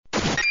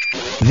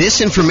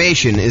This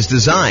information is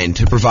designed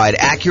to provide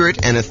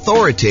accurate and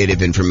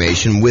authoritative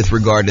information with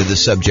regard to the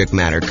subject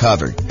matter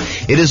covered.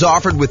 It is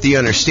offered with the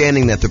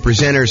understanding that the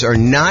presenters are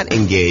not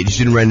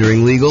engaged in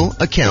rendering legal,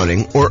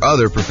 accounting, or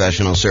other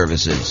professional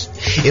services.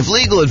 If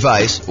legal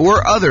advice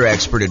or other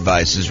expert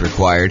advice is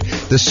required,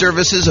 the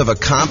services of a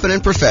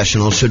competent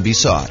professional should be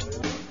sought.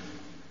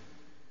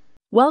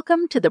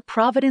 Welcome to the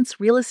Providence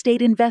Real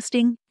Estate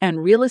Investing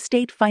and Real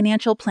Estate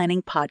Financial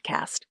Planning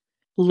Podcast.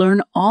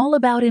 Learn all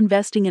about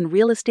investing in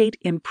real estate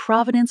in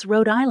Providence,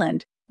 Rhode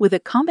Island, with a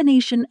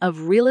combination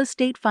of real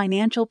estate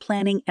financial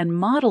planning and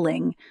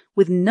modeling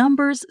with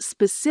numbers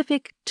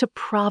specific to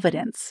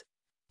Providence,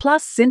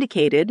 plus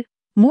syndicated,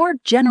 more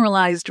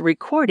generalized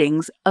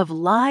recordings of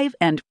live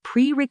and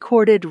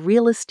pre-recorded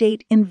real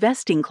estate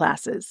investing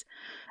classes,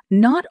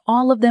 not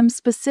all of them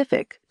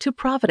specific to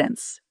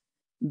Providence.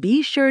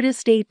 Be sure to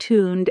stay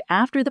tuned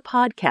after the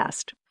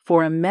podcast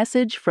for a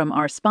message from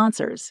our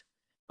sponsors.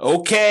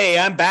 Okay,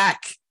 I'm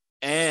back.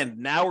 And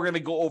now we're going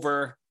to go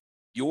over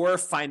your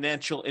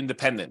financial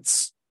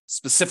independence.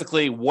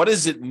 Specifically, what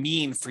does it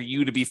mean for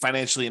you to be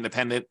financially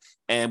independent?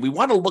 And we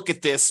want to look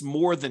at this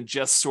more than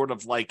just sort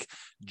of like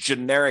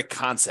generic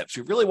concepts.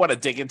 We really want to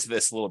dig into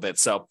this a little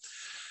bit.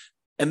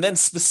 And then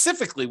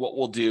specifically what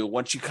we'll do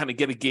once you kind of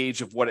get a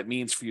gauge of what it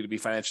means for you to be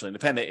financially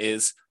independent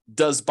is,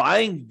 does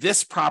buying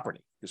this property,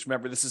 because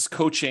remember, this is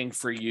coaching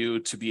for you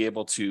to be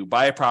able to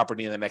buy a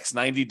property in the next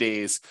 90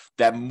 days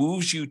that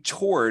moves you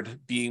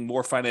toward being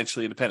more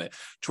financially independent,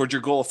 toward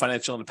your goal of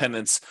financial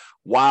independence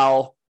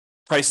while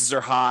prices are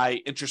high,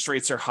 interest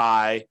rates are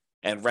high,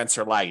 and rents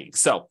are lagging.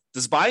 So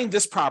does buying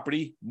this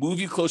property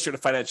move you closer to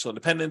financial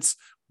independence?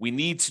 We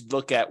need to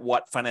look at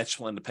what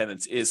financial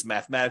independence is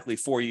mathematically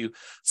for you.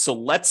 So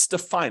let's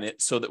define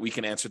it so that we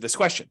can answer this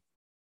question.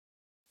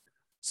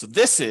 So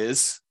this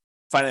is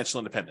financial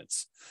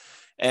independence.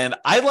 And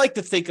I like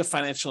to think of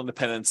financial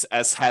independence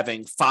as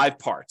having 5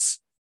 parts.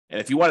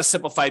 And if you want to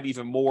simplify it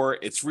even more,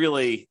 it's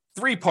really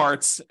 3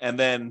 parts. And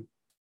then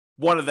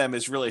one of them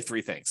is really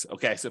 3 things.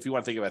 Okay. So if you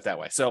want to think about it that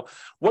way. So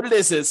what it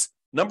is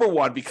number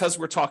one, because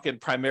we're talking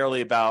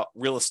primarily about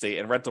real estate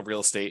and rental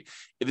real estate,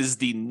 it is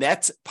the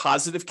net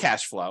positive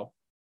cash flow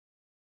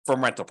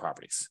from rental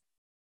properties.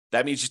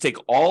 That means you take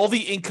all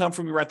the income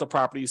from your rental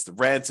properties, the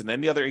rent and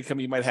any other income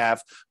you might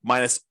have,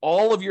 minus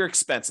all of your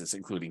expenses,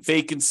 including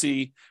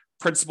vacancy,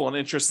 principal and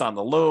interest on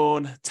the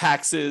loan,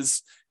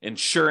 taxes,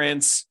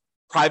 insurance,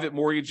 private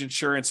mortgage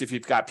insurance if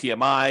you've got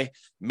PMI,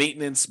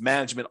 maintenance,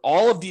 management,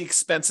 all of the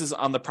expenses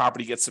on the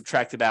property get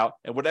subtracted out.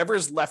 And whatever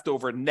is left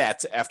over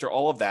net after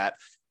all of that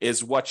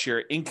is what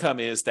your income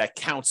is that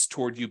counts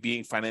toward you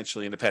being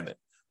financially independent.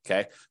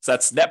 Okay. So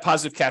that's net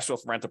positive cash flow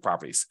from rental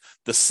properties.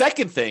 The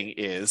second thing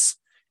is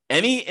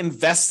any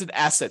invested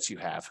assets you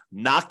have,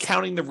 not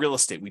counting the real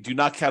estate. We do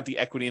not count the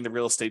equity in the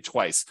real estate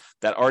twice.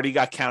 That already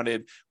got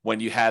counted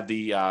when you had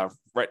the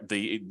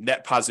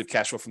net positive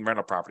cash flow from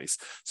rental properties.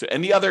 So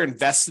any other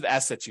invested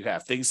assets you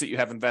have, things that you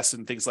have invested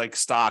in, things like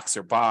stocks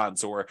or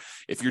bonds, or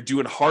if you're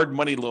doing hard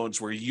money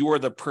loans where you are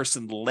the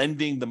person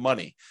lending the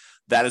money,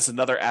 that is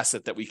another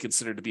asset that we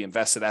consider to be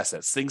invested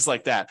assets. Things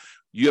like that.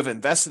 You have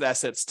invested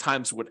assets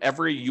times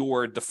whatever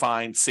your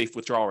defined safe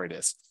withdrawal rate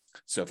is.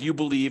 So if you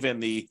believe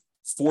in the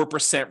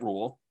 4%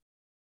 rule,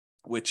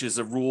 which is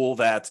a rule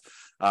that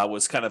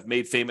was kind of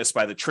made famous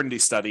by the Trinity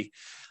study,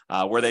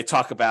 where they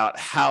talk about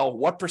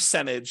what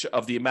percentage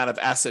of the amount of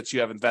assets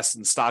you have invested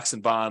in stocks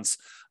and bonds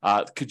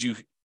could you,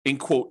 in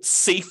quote,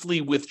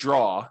 safely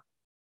withdraw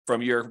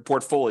from your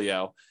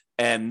portfolio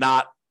and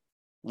not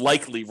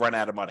likely run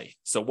out of money.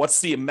 So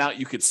what's the amount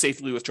you could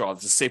safely withdraw?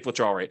 It's a safe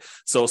withdrawal rate.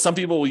 So some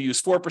people will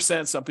use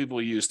 4%, some people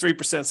will use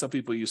 3%, some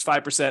people use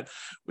 5%.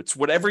 It's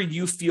whatever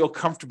you feel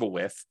comfortable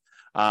with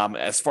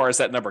as far as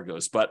that number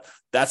goes. But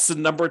that's the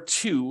number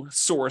 2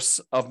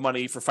 source of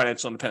money for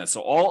financial independence.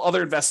 So all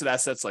other invested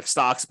assets like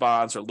stocks,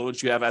 bonds, or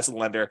loans you have as a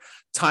lender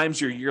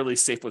times your yearly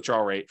safe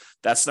withdrawal rate,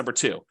 that's number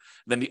 2.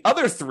 Then the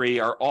other 3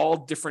 are all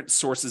different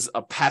sources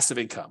of passive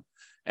income.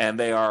 And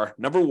they are,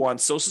 number 1,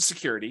 Social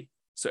Security.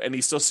 So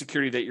any Social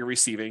Security that you're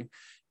receiving,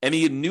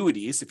 any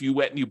annuities. If you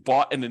went and you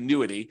bought an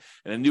annuity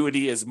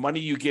is money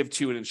you give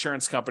to an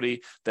insurance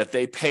company that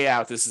they pay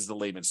out. This is the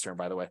layman's term,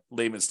 by the way,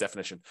 layman's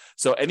definition.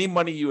 So any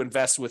money you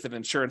invest with an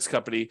insurance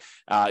company,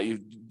 you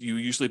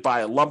usually buy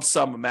a lump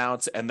sum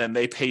amount, and then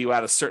they pay you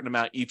out a certain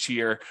amount each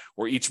year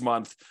or each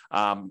month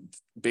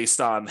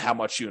based on how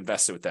much you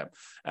invested with them.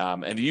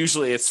 And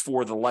usually it's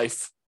for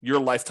your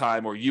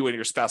lifetime or you and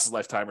your spouse's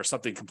lifetime or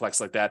something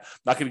complex like that. I'm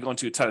not going to go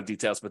into a ton of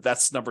details, but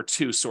that's number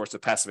 2 source of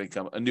passive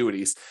income,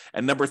 annuities.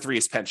 And number 3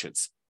 is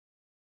pensions.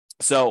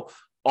 So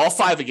all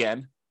 5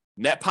 again,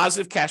 net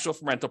positive cash flow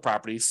from rental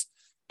properties,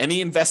 any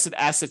invested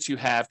assets you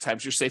have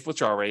times your safe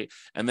withdrawal rate,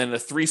 and then the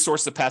 3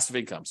 sources of passive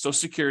income, Social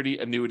Security,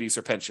 annuities,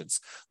 or pensions.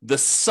 The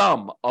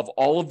sum of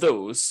all of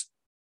those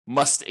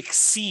must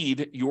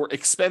exceed your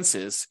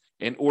expenses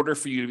in order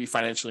for you to be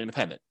financially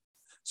independent.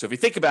 So if you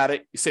think about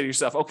it, you say to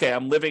yourself, okay,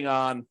 I'm living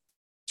on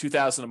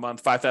 $2,000 a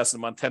month, $5,000 a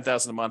month,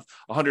 $10,000 a month,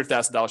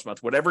 $100,000 a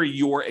month, whatever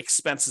your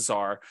expenses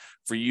are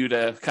for you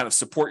to kind of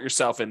support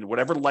yourself in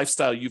whatever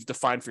lifestyle you've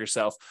defined for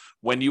yourself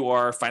when you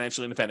are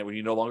financially independent, when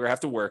you no longer have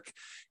to work.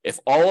 If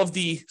all of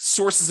the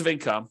sources of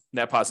income,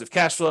 net positive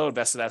cash flow,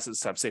 invested assets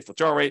times safe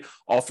withdrawal rate,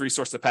 all three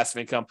sources of passive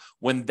income,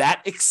 when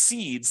that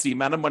exceeds the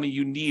amount of money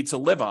you need to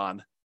live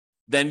on,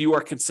 then you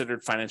are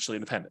considered financially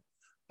independent.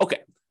 Okay,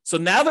 so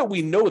now that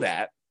we know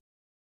that,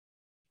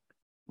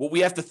 what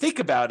we have to think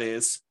about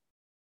is,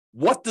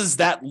 what does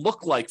that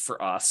look like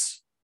for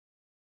us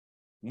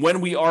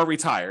when we are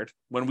retired,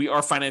 when we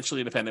are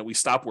financially independent, we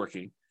stop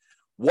working?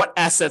 What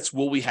assets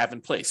will we have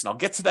in place? And I'll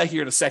get to that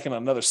here in a second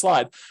on another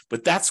slide,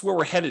 but that's where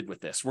we're headed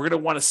with this. We're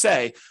going to want to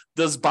say,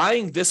 does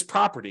buying this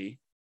property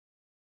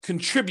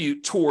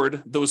contribute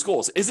toward those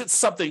goals? Is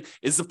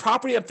the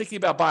property I'm thinking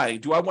about buying,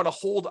 do I want to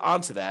hold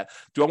on to that?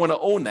 Do I want to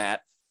own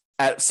that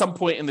at some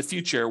point in the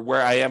future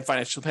where I am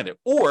financially independent?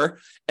 Or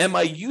am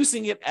I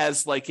using it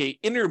as like a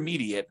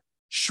intermediate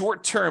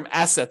short-term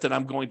asset that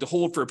I'm going to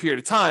hold for a period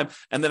of time,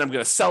 and then I'm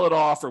going to sell it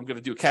off, or I'm going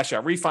to do a cash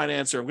out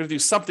refinance, or I'm going to do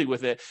something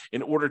with it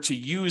in order to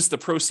use the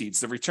proceeds,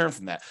 the return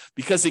from that,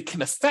 because it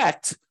can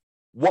affect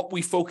what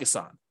we focus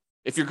on.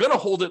 If you're going to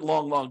hold it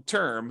long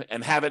term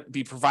and have it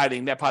be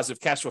providing net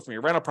positive cash flow from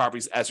your rental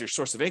properties as your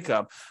source of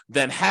income,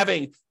 then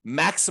having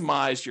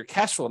maximized your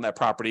cash flow in that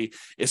property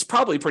is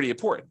probably pretty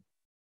important.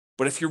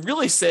 But if you're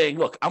really saying,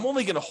 look, I'm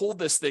only going to hold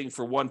this thing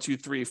for 1, 2,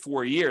 3,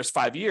 4 years,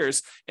 5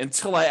 years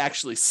until I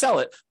actually sell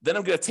it, then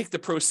I'm going to take the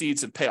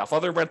proceeds and pay off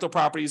other rental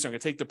properties. I'm going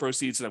to take the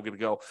proceeds and I'm going to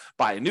go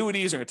buy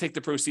annuities. I'm going to take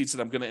the proceeds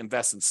and I'm going to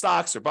invest in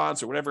stocks or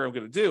bonds or whatever I'm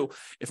going to do.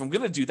 If I'm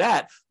going to do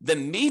that,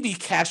 then maybe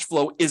cash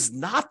flow is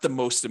not the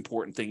most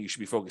important thing you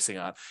should be focusing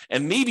on.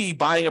 And maybe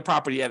buying a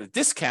property at a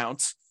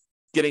discount,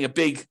 getting a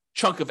big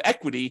chunk of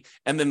equity,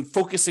 and then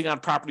focusing on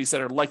properties that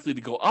are likely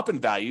to go up in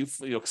value,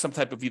 some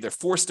type of either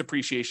forced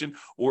appreciation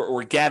or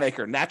organic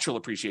or natural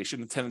appreciation,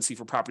 the tendency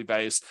for property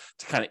values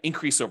to kind of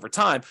increase over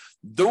time,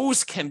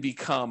 those can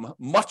become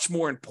much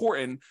more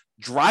important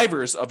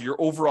drivers of your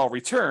overall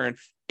return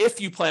if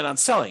you plan on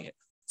selling it.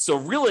 So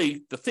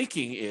really, the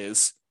thinking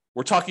is,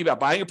 we're talking about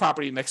buying a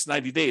property in the next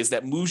 90 days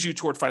that moves you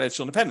toward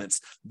financial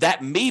independence.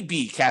 That may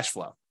be cash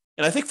flow.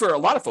 And I think for a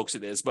lot of folks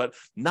it is, but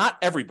not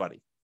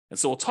everybody. And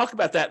so we'll talk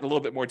about that in a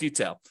little bit more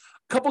detail.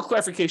 A couple of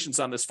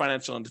clarifications on this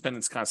financial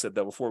independence concept,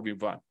 though, before we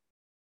move on.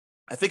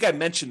 I think I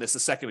mentioned this a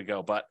second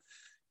ago, but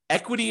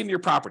equity in your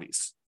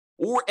properties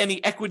or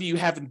any equity you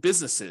have in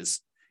businesses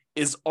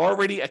is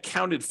already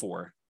accounted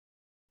for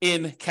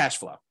in cash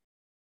flow.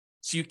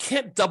 So you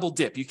can't double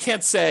dip. You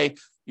can't say,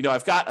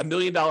 I've got $1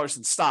 million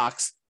in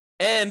stocks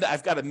and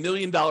I've got $1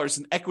 million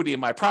in equity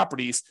in my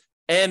properties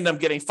and I'm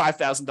getting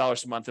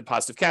 $5,000 a month in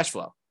positive cash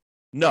flow.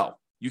 No.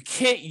 You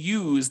can't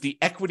use the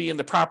equity in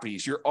the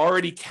properties. You're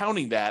already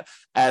counting that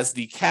as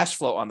the cash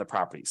flow on the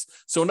properties.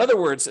 So in other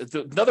words,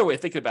 another way of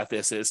thinking about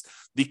this is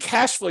the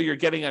cash flow you're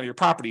getting on your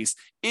properties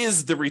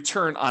is the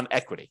return on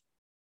equity.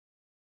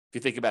 If you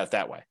think about it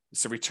that way,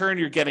 it's the return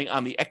you're getting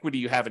on the equity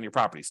you have in your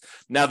properties.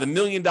 Now, the $1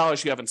 million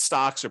you have in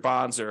stocks or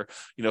bonds or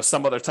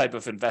some other type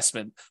of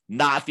investment,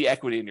 not the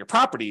equity in your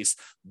properties,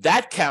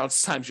 that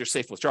counts times your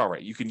safe withdrawal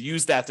rate. You can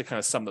use that to kind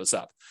of sum those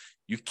up.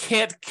 You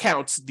can't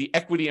count the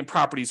equity in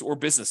properties or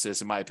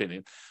businesses, in my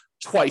opinion,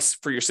 twice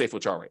for your safe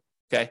withdrawal rate,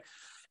 okay?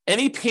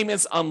 Any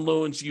payments on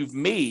loans you've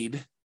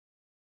made,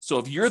 so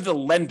if you're the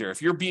lender,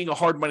 if you're being a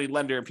hard money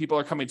lender and people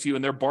are coming to you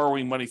and they're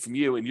borrowing money from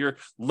you and you're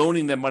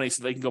loaning them money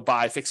so they can go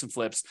buy fix and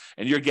flips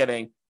and you're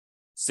getting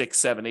 6,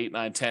 7, 8,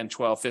 9, 10,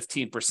 12,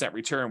 15%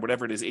 return,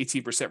 whatever it is,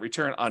 18%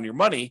 return on your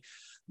money,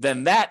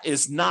 then that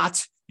is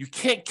not, you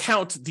can't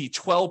count the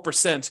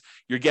 12%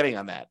 you're getting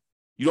on that.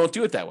 You don't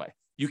do it that way.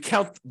 You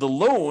count the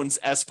loans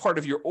as part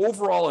of your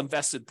overall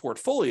invested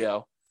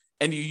portfolio,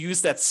 and you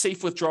use that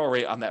safe withdrawal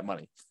rate on that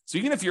money. So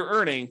even if you're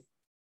earning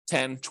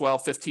 10,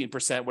 12,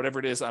 15%, whatever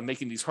it is on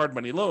making these hard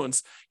money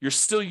loans, you're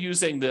still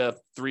using the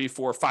 3,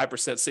 4,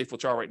 5% safe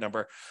withdrawal rate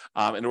number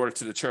in order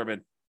to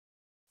determine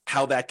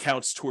how that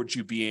counts towards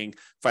you being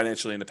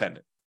financially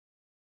independent.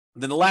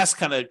 Then the last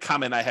kind of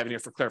comment I have in here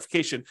for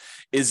clarification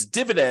is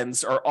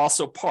dividends are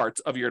also part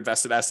of your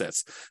invested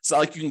assets. So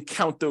like you can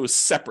count those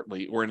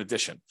separately or in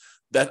addition.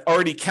 That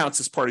already counts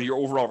as part of your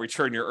overall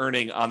return you're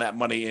earning on that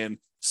money in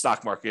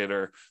stock market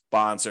or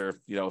bonds, or,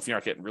 if you're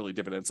not getting really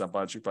dividends on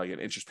bonds, you're probably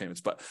getting interest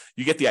payments, but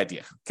you get the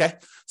idea. Okay.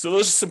 So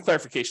those are some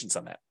clarifications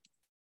on that.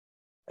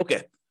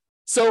 Okay.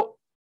 So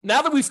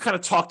now that we've kind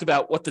of talked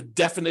about what the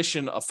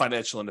definition of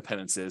financial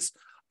independence is,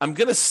 I'm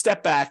going to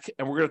step back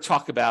and we're going to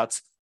talk about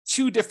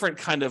two different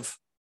kind of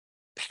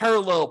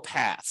parallel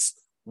paths.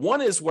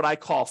 One is what I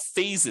call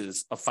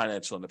phases of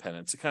financial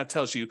independence. It kind of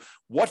tells you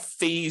what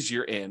phase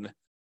you're in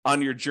on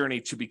your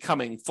journey to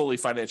becoming fully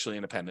financially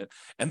independent.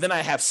 And then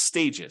I have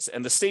stages.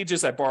 And the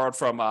stages I borrowed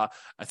from, I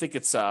think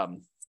it's,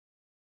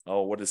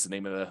 what is the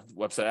name of the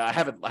website? I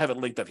have it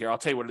linked up here. I'll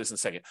tell you what it is in a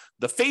second.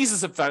 The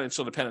phases of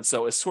financial independence,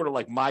 though, is sort of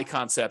like my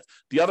concept.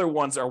 The other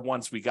ones are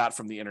ones we got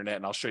from the internet,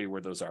 and I'll show you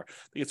where those are.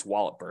 I think it's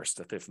Wallet Burst,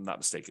 if I'm not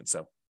mistaken.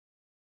 So,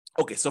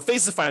 okay, so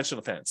phases of financial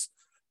independence.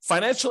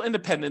 financial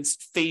independence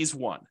phase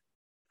one.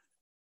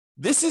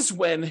 This is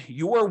when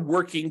you are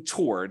working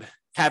toward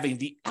having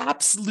the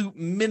absolute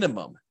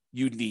minimum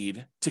you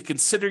need to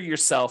consider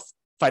yourself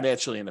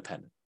financially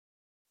independent.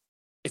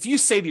 If you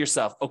say to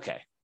yourself,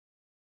 okay,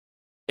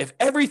 if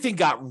everything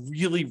got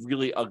really,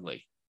 really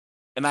ugly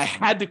and I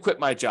had to quit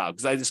my job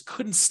because I just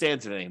couldn't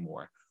stand it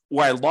anymore,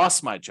 or I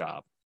lost my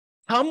job,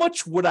 how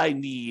much would I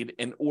need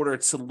in order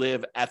to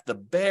live at the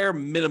bare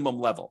minimum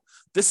level?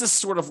 This is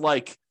sort of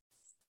like,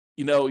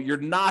 you're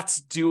not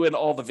doing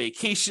all the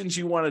vacations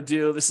you want to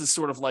do. This is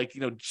sort of like,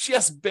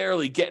 just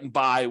barely getting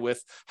by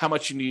with how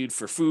much you need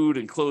for food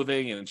and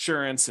clothing and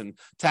insurance and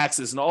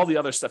taxes and all the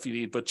other stuff you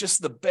need, but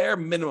just the bare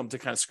minimum to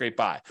kind of scrape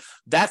by.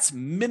 That's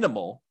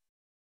minimal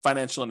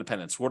financial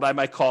independence, what I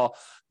might call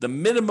the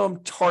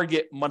minimum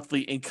target monthly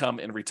income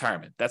in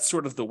retirement. That's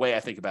sort of the way I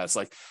think about it. It's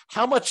like,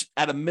 how much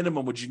at a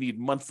minimum would you need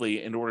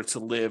monthly in order to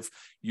live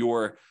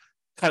your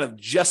kind of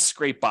just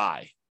scrape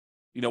by?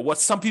 What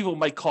some people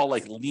might call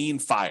like lean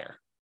financial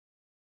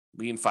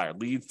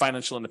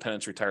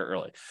independence, retire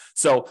early.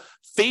 So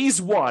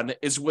phase one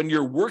is when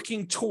you're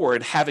working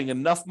toward having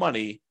enough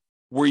money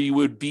where you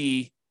would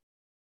be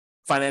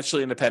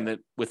financially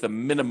independent with a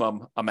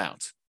minimum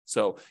amount.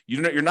 So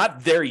you're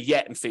not there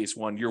yet in phase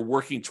one. You're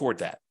working toward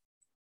that.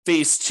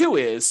 Phase two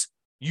is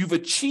you've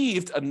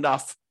achieved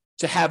enough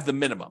to have the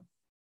minimum.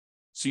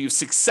 So you've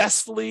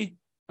successfully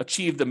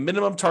achieved the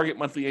minimum target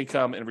monthly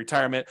income in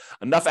retirement,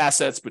 enough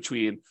assets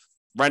between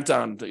rent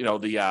on,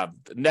 the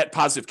net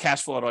positive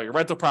cash flow on all your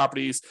rental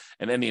properties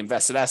and any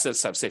invested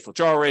assets, have safe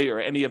withdrawal rate,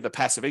 or any of the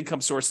passive income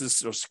sources,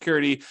 Social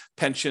Security,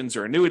 pensions,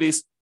 or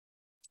annuities.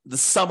 The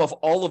sum of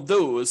all of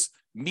those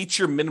meets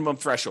your minimum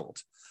threshold.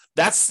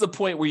 That's the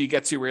point where you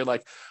get to where you're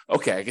like,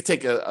 okay, I could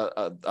take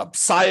a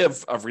sigh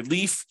of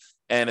relief.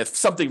 And if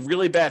something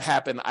really bad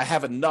happened, I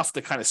have enough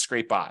to kind of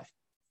scrape by.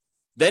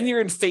 Then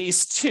you're in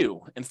phase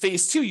two. In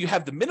phase two, you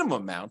have the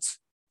minimum amount,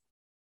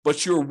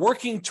 but you're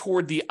working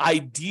toward the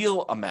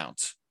ideal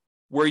amount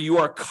where you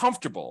are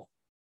comfortable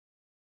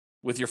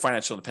with your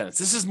financial independence.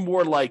 This is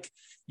more like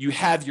you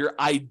have your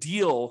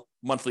ideal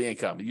monthly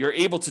income. You're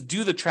able to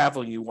do the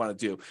traveling you want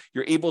to do.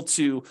 You're able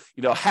to,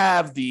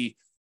 have the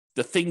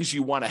things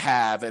you want to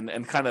have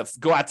and kind of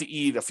go out to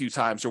eat a few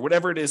times or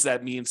whatever it is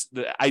that means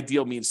the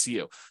ideal means to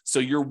you. So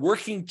you're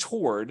working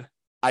toward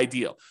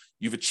ideal.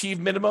 You've achieved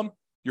minimum.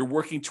 You're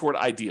working toward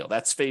ideal.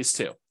 That's phase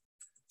two.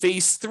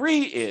 Phase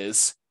three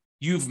is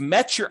you've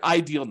met your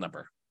ideal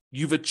number.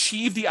 You've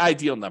achieved the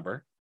ideal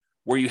number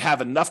where you have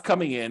enough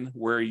coming in,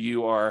 where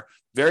you are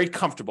very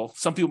comfortable.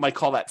 Some people might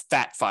call that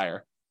fat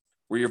fire,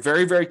 where you're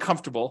very, very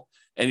comfortable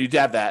and you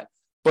have that,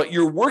 but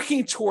you're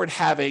working toward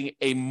having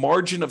a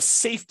margin of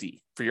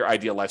safety for your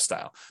ideal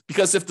lifestyle.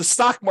 Because if the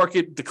stock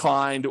market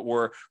declined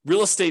or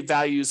real estate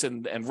values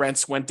and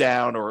rents went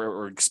down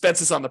or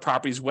expenses on the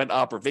properties went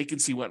up or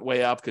vacancy went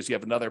way up because you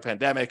have another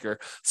pandemic or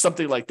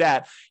something like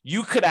that,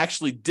 you could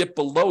actually dip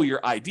below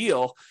your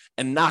ideal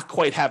and not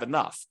quite have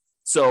enough.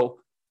 So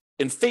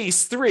in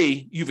phase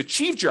three, you've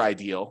achieved your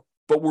ideal,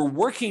 but we're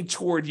working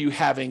toward you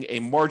having a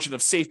margin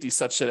of safety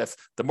such that if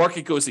the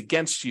market goes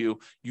against you,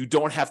 you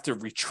don't have to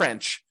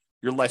retrench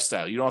your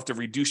lifestyle. You don't have to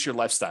reduce your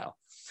lifestyle.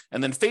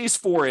 And then phase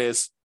four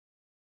is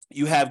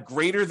you have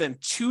greater than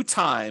 2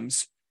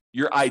 times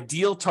your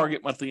ideal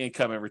target monthly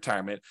income in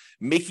retirement,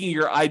 making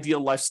your ideal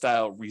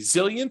lifestyle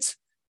resilient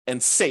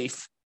and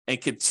safe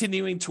and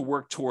continuing to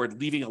work toward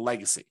leaving a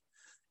legacy.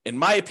 In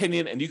my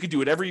opinion, and you can do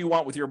whatever you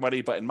want with your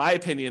money, but in my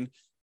opinion,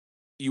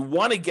 you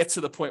want to get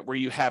to the point where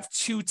you have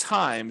 2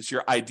 times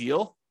your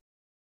ideal.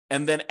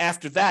 And then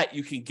after that,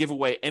 you can give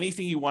away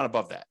anything you want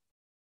above that.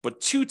 But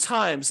 2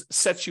 times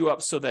sets you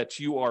up so that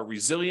you are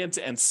resilient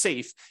and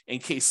safe in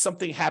case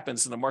something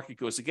happens and the market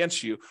goes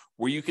against you,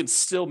 where you can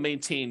still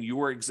maintain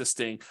your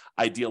existing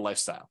ideal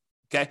lifestyle.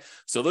 Okay.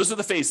 So those are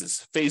the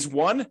phases. Phase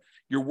 1,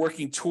 you're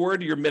working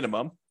toward your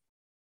minimum.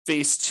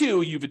 Phase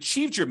 2, you've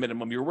achieved your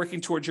minimum. You're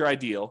working towards your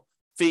ideal.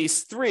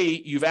 Phase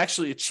 3, you've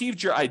actually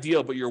achieved your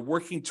ideal, but you're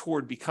working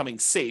toward becoming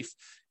safe.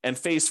 And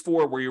phase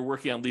 4, where you're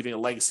working on leaving a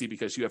legacy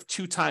because you have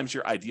 2 times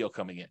your ideal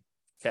coming in.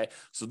 Okay,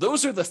 so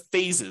those are the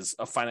phases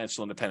of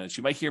financial independence.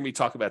 You might hear me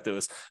talk about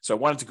those. So I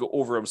wanted to go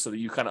over them so that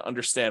you kind of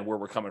understand where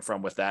we're coming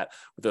from with that,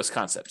 with those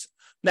concepts.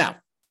 Now,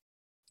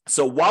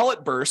 so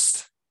Wallet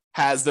Burst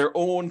has their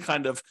own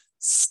kind of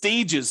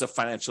stages of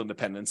financial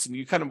independence, and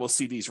you kind of will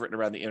see these written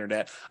around the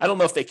internet. I don't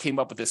know if they came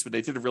up with this, but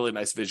they did a really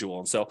nice visual.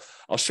 And so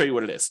I'll show you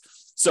what it is.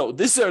 So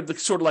these are the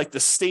sort of like the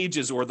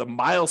stages or the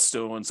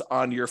milestones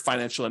on your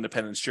financial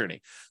independence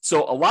journey.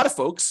 So a lot of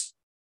folks,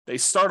 they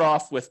start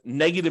off with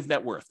negative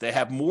net worth. They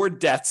have more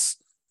debts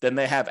than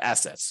they have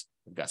assets.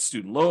 They've got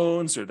student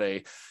loans, or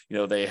they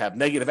have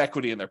negative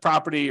equity in their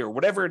property, or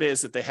whatever it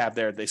is that they have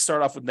there. They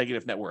start off with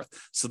negative net worth.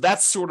 So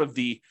that's sort of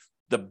the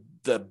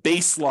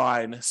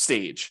baseline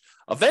stage.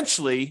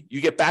 Eventually, you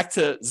get back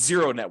to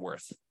 0 net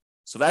worth.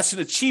 So that's an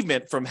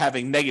achievement from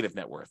having negative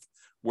net worth,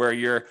 where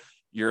your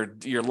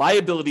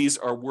liabilities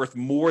are worth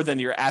more than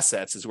your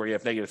assets, is where you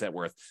have negative net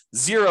worth.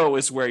 0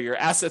 is where your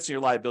assets and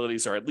your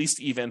liabilities are at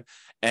least even,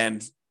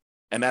 and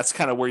And that's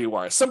kind of where you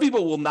are. Some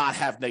people will not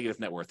have negative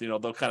net worth.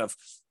 They'll kind of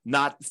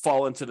not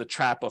fall into the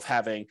trap of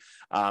having,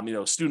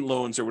 student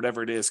loans or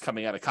whatever it is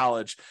coming out of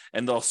college,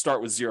 and they'll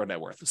start with zero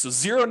net worth. So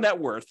zero net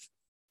worth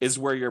is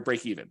where you're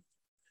break even.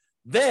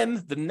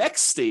 Then the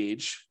next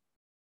stage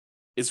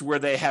is where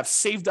they have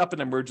saved up an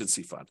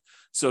emergency fund.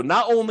 So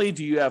not only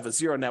do you have a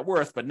zero net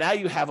worth, but now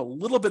you have a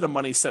little bit of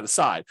money set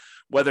aside,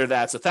 whether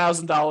that's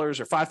 $1,000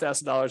 or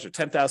 $5,000 or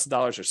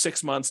 $10,000 or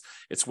 6 months.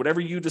 It's whatever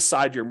you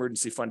decide your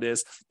emergency fund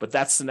is, but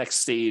that's the next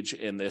stage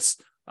in this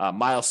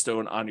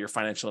milestone on your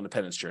financial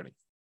independence journey.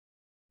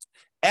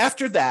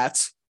 After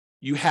that,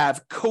 you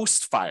have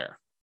Coast Fire.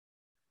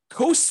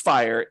 Coast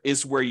Fire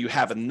is where you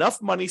have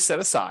enough money set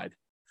aside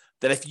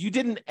that if you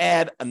didn't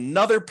add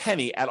another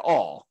penny at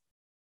all,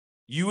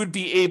 you would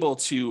be able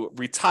to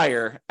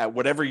retire at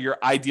whatever your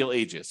ideal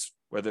age is,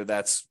 whether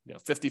that's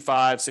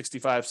 55,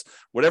 65,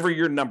 whatever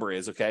your number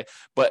is, okay?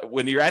 But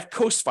when you're at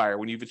Coast Fire,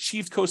 when you've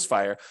achieved Coast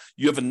Fire,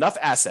 you have enough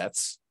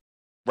assets,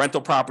 rental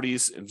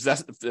properties,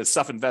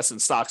 stuff invested in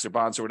stocks or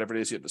bonds or whatever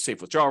it is, you have the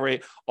safe withdrawal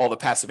rate, all the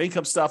passive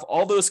income stuff,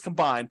 all those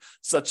combined,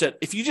 such that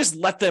if you just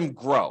let them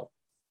grow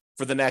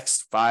for the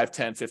next 5,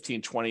 10,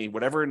 15, 20,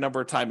 whatever number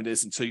of time it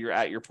is until you're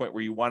at your point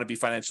where you want to be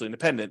financially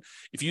independent.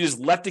 If you just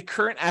let the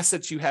current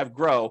assets you have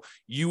grow,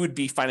 you would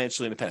be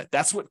financially independent.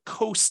 That's what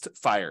Coast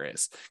Fire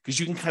is, because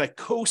you can kind of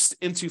coast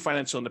into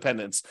financial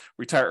independence,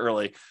 retire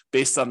early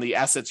based on the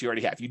assets you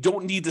already have. You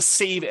don't need to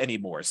save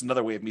anymore. It's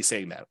another way of me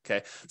saying that,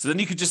 okay? So then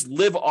you could just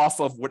live off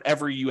of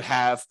whatever you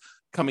have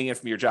coming in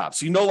from your job.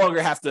 So you no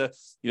longer have to,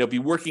 be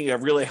working a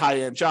really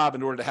high-end job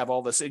in order to have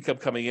all this income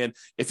coming in.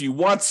 If you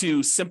want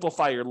to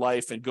simplify your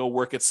life and go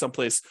work at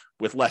someplace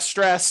with less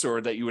stress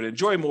or that you would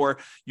enjoy more,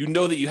 you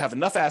know that you have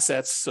enough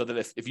assets so that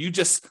if you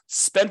just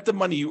spent the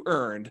money you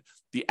earned,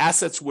 the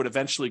assets would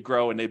eventually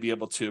grow and they'd be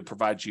able to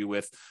provide you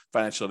with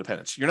financial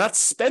independence. You're not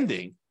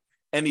spending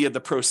any of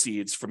the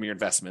proceeds from your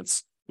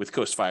investments with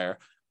Coast Fire,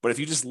 but if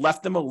you just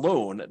left them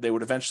alone, they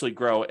would eventually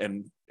grow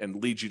and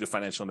lead you to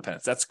financial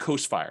independence. That's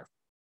Coast Fire.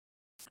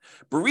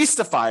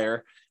 Barista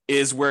Fire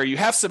is where you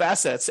have some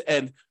assets,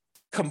 and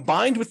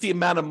combined with the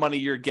amount of money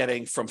you're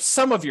getting from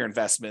some of your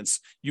investments,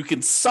 you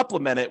can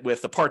supplement it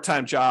with a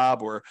part-time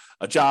job or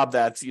a job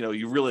that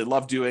you really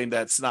love doing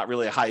that's not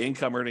really a high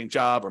income earning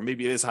job, or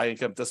maybe it is high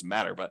income, it doesn't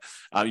matter, but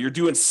you're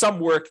doing some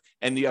work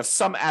and you have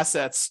some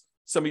assets,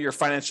 some of your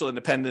financial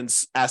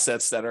independence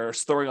assets that are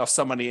throwing off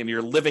some money, and you're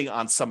living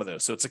on some of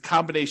those. So it's a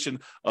combination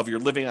of you're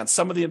living on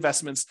some of the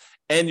investments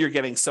and you're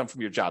getting some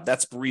from your job.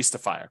 That's Barista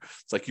Fire.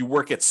 It's like you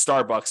work at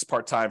Starbucks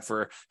part-time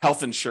for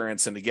health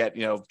insurance and to get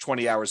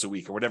 20 hours a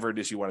week or whatever it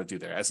is you want to do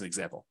there, as an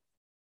example.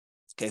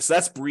 Okay, so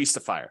that's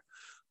Barista Fire.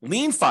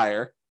 Lean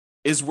Fire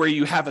is where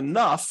you have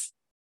enough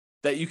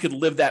that you could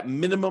live that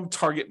minimum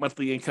target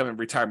monthly income and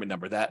retirement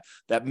number, that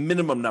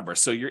minimum number.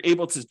 So you're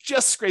able to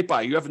just scrape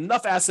by. You have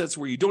enough assets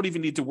where you don't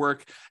even need to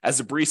work as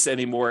a barista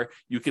anymore.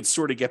 You could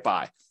sort of get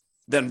by.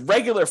 Then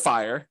regular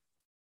Fire,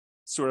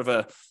 sort of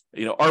a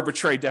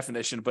arbitrary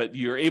definition, but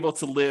you're able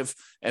to live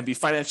and be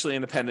financially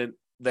independent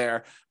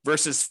there,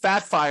 versus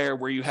Fat Fire,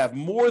 where you have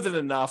more than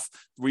enough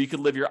where you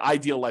can live your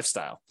ideal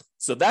lifestyle.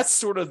 So that's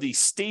sort of the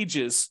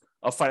stages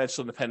of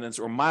financial independence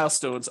or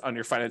milestones on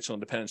your financial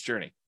independence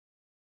journey.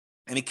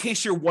 And in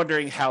case you're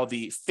wondering how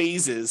the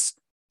phases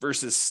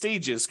versus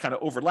stages kind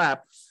of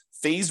overlap,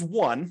 phase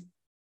 1,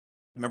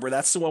 remember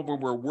that's the one where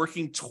we're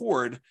working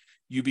toward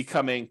you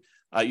becoming,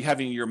 you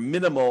having your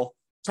minimal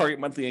target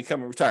monthly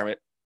income in retirement.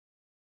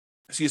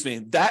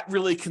 That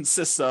really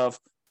consists of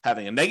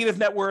having a negative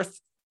net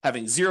worth,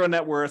 having zero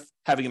net worth,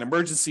 having an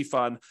emergency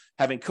fund,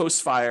 having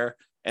Coast Fire,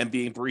 and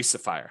being Barista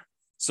Fire.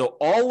 So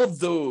all of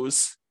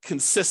those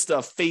consist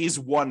of phase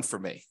 1 for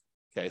me.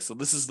 Okay, so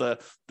this is the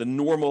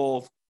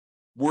normal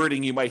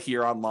wording you might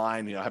hear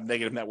online, have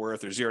negative net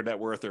worth or zero net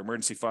worth or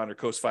emergency fund or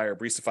Coast Fire or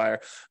Barista Fire.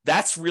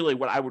 That's really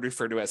what I would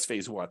refer to as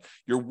phase 1.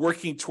 You're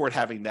working toward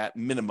having that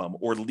minimum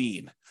or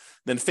lean.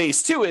 Then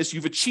phase 2 is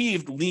you've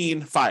achieved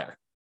lean fire.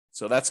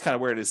 So that's kind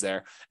of where it is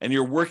there. And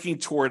you're working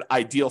toward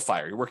ideal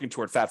fire. You're working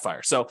toward fat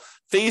fire. So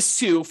phase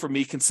 2 for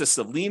me consists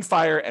of lean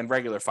fire and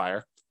regular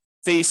fire.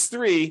 Phase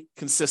 3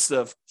 consists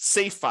of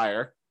safe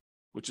fire,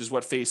 which is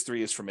what phase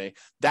 3 is for me.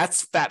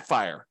 That's fat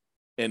fire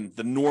in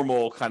the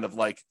normal kind of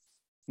like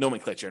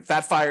nomenclature. And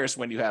fat fire is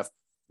when you have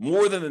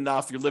more than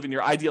enough, you're living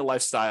your ideal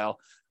lifestyle.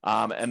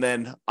 And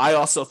then I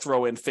also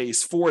throw in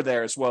phase 4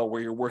 there as well,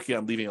 where you're working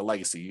on leaving a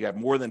legacy. You have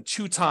more than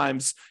 2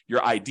 times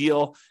your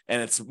ideal,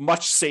 and it's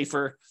much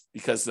safer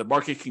because the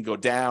market can go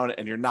down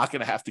and you're not going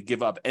to have to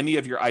give up any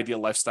of your ideal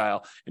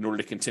lifestyle in order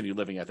to continue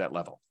living at that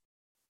level.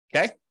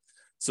 Okay.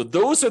 So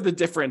those are the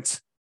different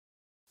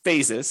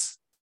phases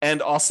and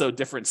also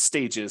different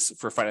stages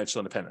for financial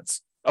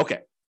independence. Okay.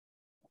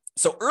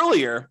 So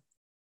earlier,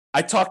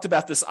 I talked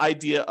about this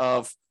idea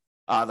of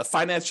the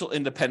financial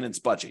independence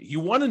budget. You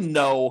want to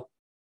know,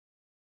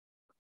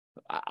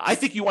 I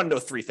think you want to know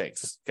 3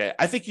 things. Okay.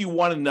 I think you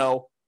want to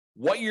know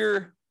what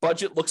your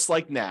budget looks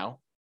like now,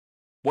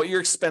 what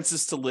your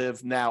expenses to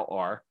live now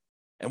are,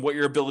 and what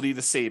your ability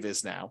to save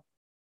is now,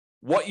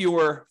 what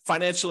your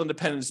financial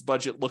independence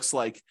budget looks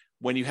like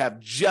when you have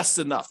just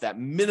enough, that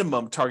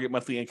minimum target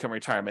monthly income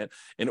retirement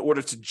in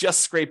order to just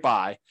scrape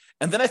by.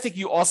 And then I think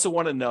you also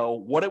want to know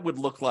what it would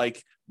look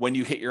like when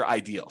you hit your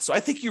ideal. So I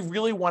think you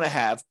really want to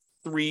have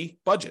 3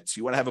 budgets.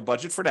 You want to have a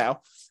budget for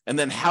now. And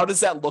then how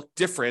does that look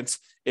different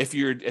if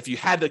you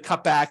had to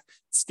cut back,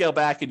 scale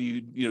back, and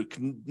you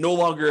no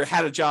longer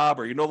had a job,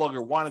 or you no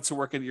longer wanted to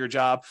work at your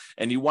job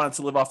and you wanted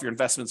to live off your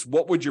investments?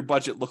 What would your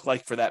budget look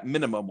like for that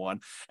minimum one?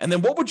 And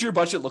then what would your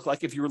budget look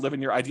like if you were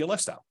living your ideal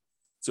lifestyle?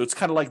 So it's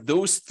kind of like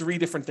those 3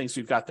 different things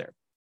we've got there.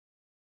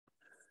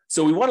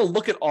 So we want to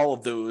look at all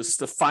of those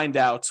to find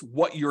out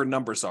what your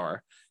numbers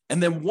are.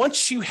 And then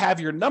once you have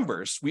your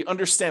numbers, we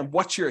understand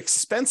what your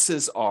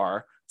expenses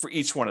are for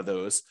each one of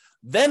those.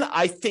 Then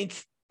I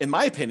think, in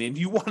my opinion,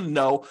 you want to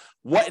know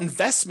what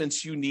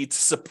investments you need to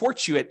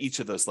support you at each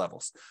of those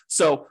levels.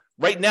 So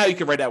right now you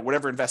can write out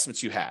whatever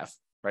investments you have,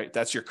 right?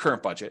 That's your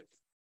current budget.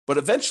 But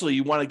eventually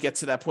you want to get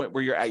to that point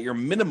where you're at your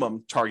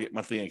minimum target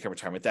monthly income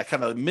retirement, that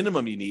kind of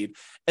minimum you need.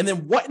 And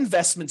then what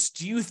investments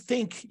do you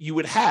think you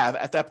would have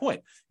at that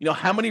point?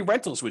 How many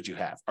rentals would you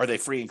have? Are they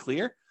free and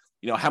clear?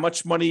 How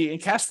much money in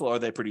cash flow are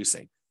they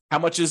producing? How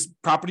much is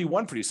property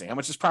 1 producing? How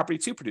much is property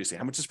 2 producing?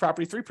 How much is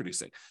property 3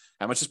 producing?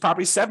 How much is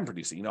property 7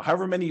 producing?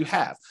 However many you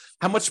have.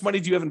 How much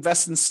money do you have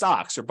invested in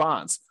stocks or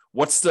bonds?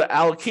 What's the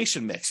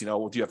allocation mix? Do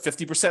you have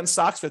 50% in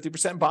stocks,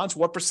 50% in bonds?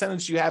 What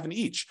percentage do you have in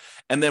each?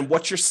 And then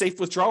what's your safe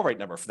withdrawal rate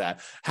number for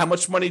that? How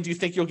much money do you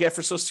think you'll get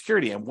for Social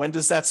Security? And when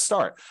does that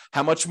start?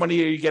 How much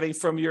money are you getting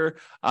from your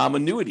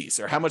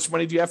annuities? Or how much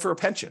money do you have for a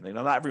pension?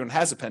 Not everyone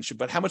has a pension,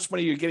 but how much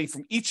money are you getting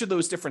from each of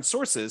those different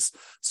sources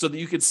so that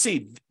you can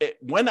see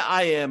when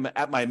I am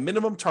at my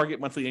minimum target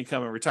monthly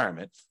income in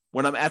retirement,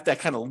 when I'm at that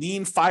kind of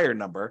lean fire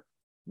number,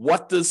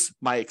 what does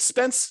my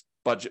expense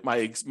budget,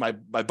 my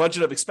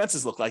budget of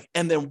expenses look like?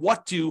 And then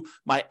what do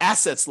my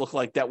assets look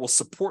like that will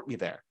support me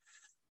there?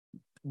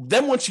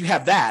 Then once you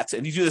have that,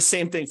 and you do the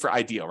same thing for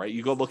ideal, right?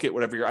 You go look at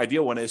whatever your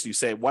ideal one is, you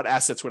say, what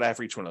assets would I have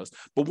for each one of those?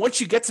 But once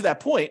you get to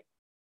that point,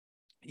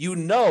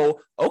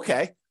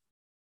 okay,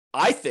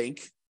 I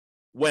think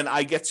when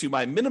I get to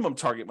my minimum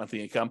target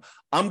monthly income,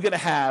 I'm going to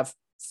have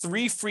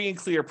 3 free and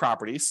clear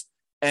properties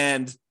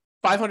and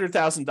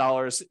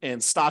 $500,000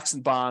 in stocks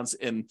and bonds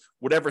in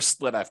whatever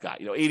split I've got,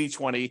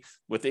 80-20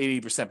 with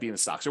 80% being in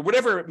stocks, or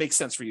whatever it makes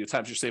sense for you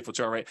times your safe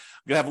withdrawal rate.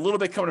 I'm going to have a little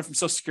bit coming in from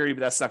Social Security, but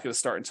that's not going to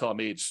start until I'm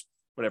age,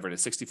 whatever it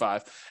is,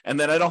 65. And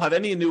then I don't have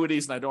any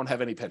annuities and I don't have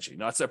any pension.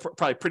 It's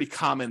probably pretty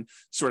common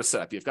sort of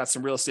setup. You've got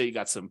some real estate, you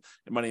got some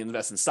money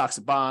invested in stocks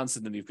and bonds,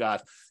 and then you've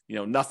got,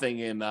 nothing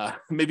in,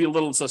 maybe a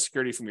little in Social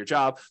Security from your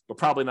job, but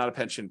probably not a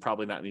pension,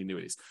 probably not any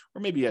annuities,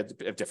 or maybe a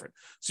different.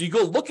 So you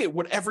go look at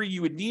whatever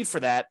you would need for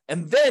that.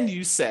 And then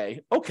you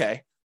say,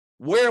 okay,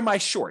 where am I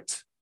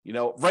short?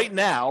 Right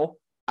now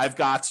I've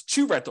got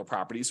 2 rental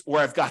properties, or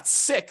I've got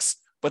 6,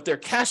 but their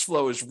cash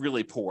flow is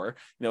really poor.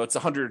 It's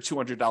 $100 or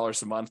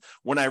 $200 a month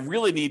when I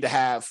really need to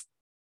have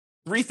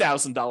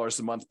 $3,000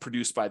 a month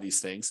produced by these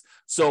things.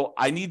 So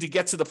I need to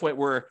get to the point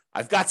where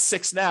I've got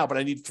 6 now, but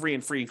I need 3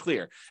 and free and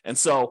clear. And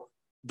so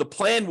the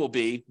plan will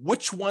be,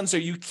 which ones are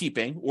you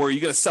keeping, or are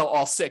you going to sell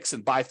all 6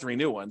 and buy 3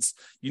 new ones?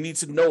 You need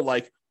to know,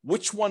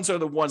 which ones are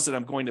the ones that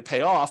I'm going to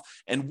pay off,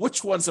 and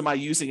which ones am I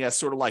using as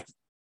sort of like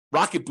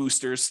rocket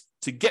boosters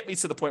to get me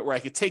to the point where I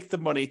could take the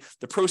money,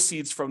 the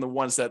proceeds from the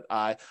ones that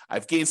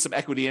I've gained some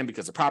equity in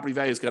because the property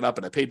value has gone up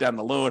and I paid down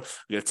the loan.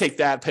 I'm going to take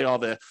that, pay all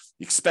the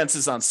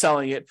expenses on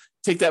selling it,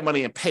 take that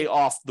money and pay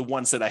off the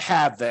ones that I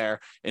have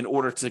there in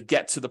order to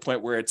get to the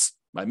point where it's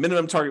my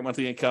minimum target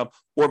monthly income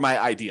or my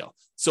ideal.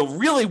 So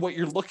really what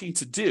you're looking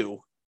to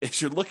do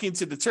is you're looking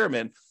to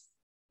determine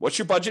what's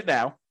your budget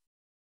now,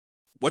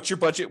 what's your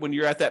budget when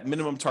you're at that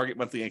minimum target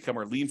monthly income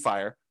or lean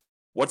fire,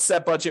 what's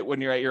that budget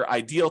when you're at your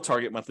ideal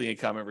target monthly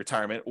income in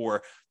retirement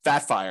or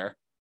fat fire,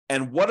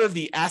 and what are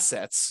the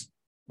assets,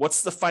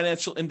 what's the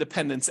financial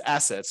independence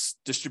assets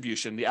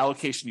distribution, the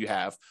allocation you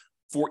have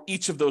for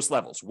each of those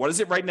levels. What is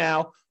it right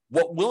now?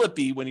 What will it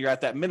be when you're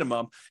at that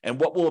minimum? And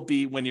what will it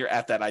be when you're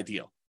at that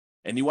ideal?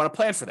 And you want to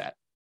plan for that.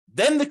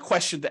 Then the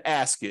question to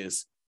ask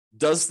is,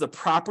 does the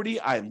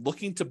property I'm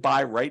looking to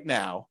buy right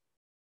now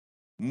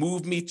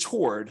move me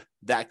toward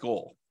that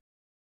goal?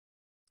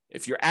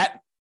 If you're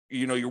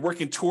you're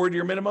working toward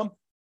your minimum,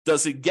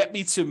 does it get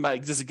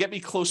me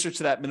closer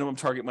to that minimum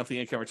target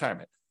monthly income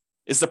retirement?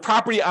 Is the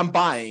property I'm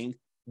buying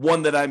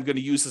one that I'm going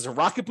to use as a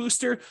rocket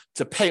booster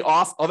to pay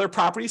off other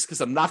properties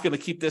because I'm not going to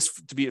keep this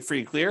to be free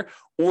and clear?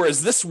 Or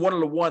is this one of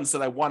the ones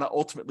that I want to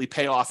ultimately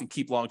pay off and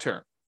keep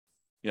long-term?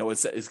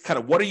 It's kind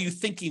of, what are you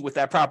thinking with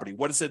that property?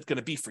 What is it going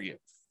to be for you?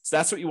 So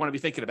that's what you want to be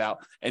thinking about.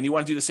 And you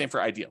want to do the same for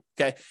ideal.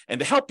 Okay. And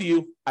to help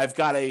you, I've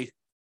got a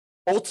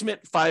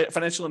ultimate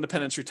financial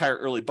independence retire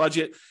early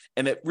budget.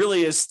 And it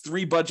really is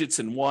 3 budgets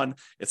in one.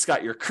 It's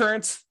got your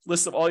current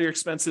list of all your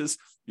expenses,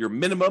 your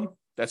minimum,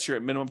 that's your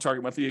minimum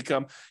target monthly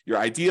income, your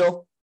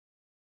ideal.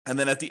 And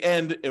then at the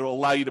end, it will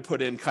allow you to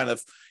put in kind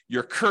of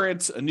your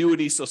current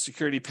annuity, Social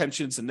Security,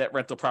 pensions, and net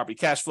rental property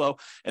cash flow.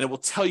 And it will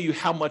tell you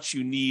how much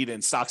you need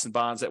in stocks and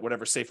bonds at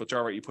whatever safe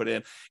withdrawal rate you put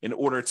in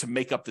order to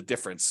make up the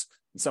difference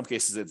In some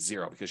cases, it's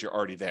zero because you're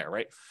already there,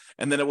 right?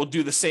 And then it will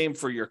do the same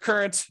for your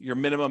current, your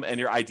minimum, and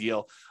your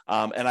ideal.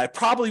 And I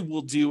probably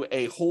will do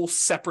a whole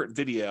separate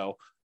video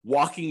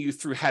walking you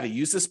through how to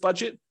use this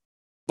budget.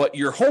 But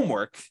your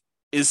homework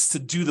is to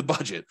do the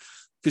budget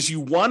because you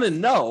want to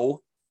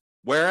know,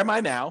 where am I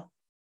now?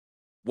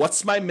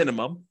 What's my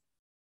minimum?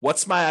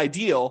 What's my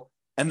ideal?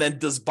 And then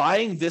does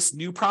buying this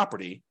new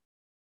property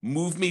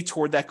move me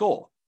toward that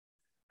goal?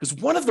 Because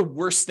one of the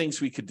worst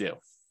things we could do,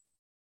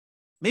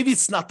 maybe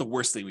it's not the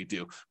worst thing we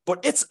do,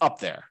 but it's up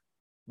there.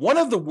 One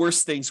of the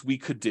worst things we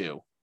could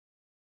do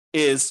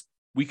is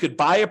we could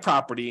buy a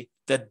property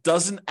that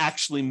doesn't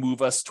actually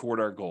move us toward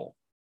our goal.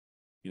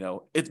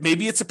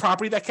 Maybe it's a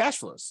property that cash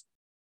flows,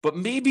 but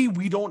maybe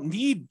we don't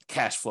need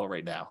cash flow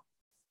right now.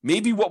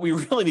 Maybe what we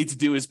really need to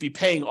do is be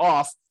paying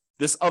off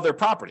this other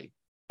property.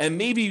 And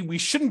maybe we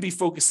shouldn't be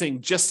focusing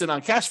just in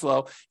on cash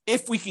flow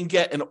if we can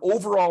get an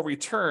overall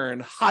return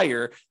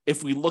higher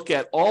if we look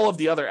at all of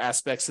the other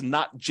aspects and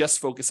not just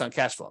focus on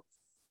cash flow.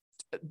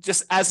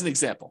 Just as an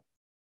example,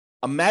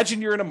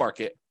 imagine you're in a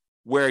market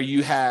where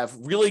you have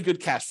really good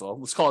cash flow.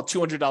 Let's call it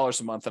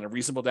 $200 a month on a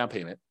reasonable down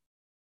payment.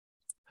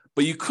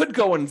 But you could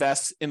go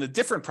invest in a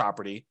different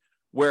property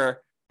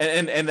where,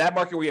 and that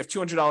market where you have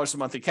 $200 a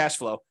month in cash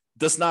flow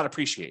does not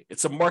appreciate.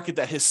 It's a market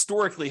that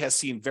historically has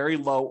seen very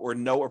low or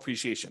no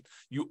appreciation.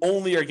 You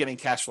only are getting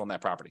cash flow on that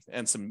property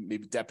and some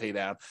maybe debt pay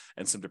down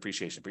and some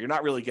depreciation, but you're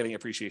not really getting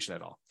appreciation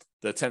at all.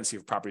 The tendency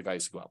of property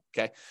values to go up.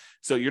 Okay.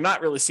 So you're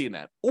not really seeing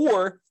that.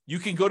 Or you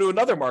can go to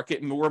another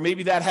market where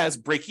maybe that has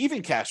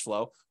break-even cash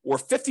flow or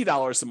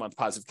 $50 a month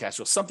positive cash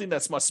flow, something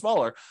that's much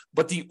smaller,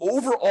 but the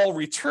overall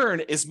return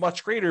is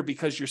much greater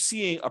because you're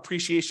seeing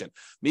appreciation.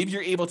 Maybe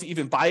you're able to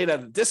even buy it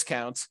at a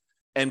discount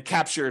and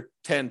capture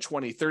 $10,000,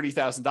 $20,000,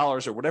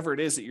 $30,000 or whatever it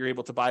is that you're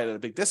able to buy it at a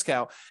big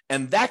discount.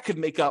 And that could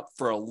make up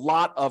for a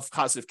lot of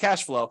positive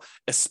cash flow,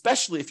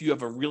 especially if you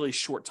have a really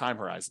short time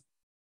horizon.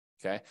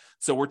 Okay.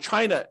 So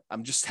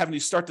I'm just having you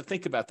start to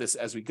think about this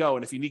as we go.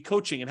 And if you need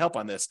coaching and help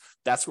on this,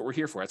 that's what we're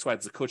here for. That's why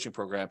it's a coaching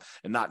program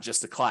and not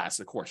just a class,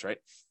 a course, right?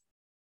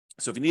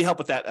 So if you need help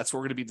with that, that's what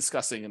we're going to be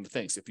discussing in the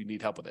things if you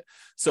need help with it.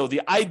 So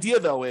the idea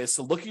though is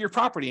to look at your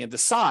property and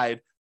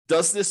decide,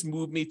 does this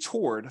move me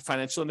toward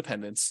financial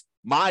independence,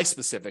 my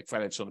specific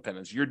financial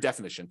independence, your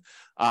definition,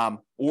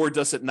 or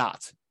does it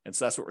not? And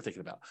so that's what we're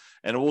thinking about.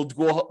 And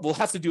we'll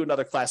have to do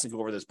another class and go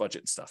over this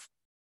budget and stuff.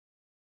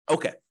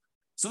 Okay.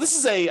 So this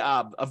is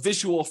a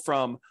visual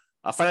from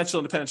Financial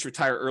Independence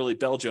Retire Early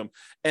Belgium.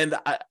 And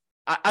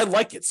I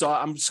like it. So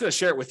I'm just going to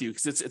share it with you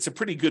because it's a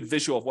pretty good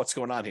visual of what's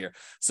going on here.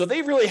 So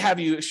they really have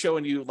you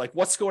showing you like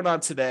what's going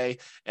on today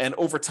and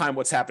over time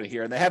what's happening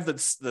here. And they have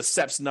the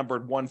steps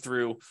numbered 1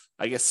 through,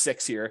 I guess,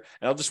 6 here.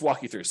 And I'll just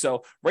walk you through.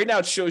 So right now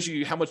it shows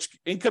you how much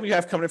income you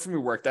have coming in from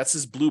your work. That's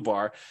this blue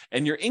bar.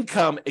 And your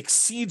income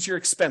exceeds your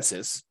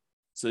expenses.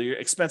 So your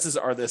expenses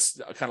are this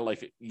kind of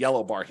like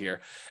yellow bar here.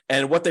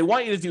 And what they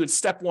want you to do in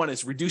step 1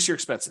 is reduce your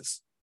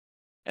expenses.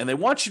 And they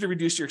want you to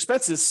reduce your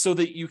expenses so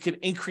that you can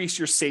increase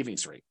your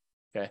savings rate.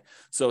 Okay.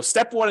 So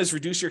step 1 is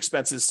reduce your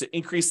expenses to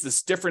increase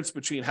this difference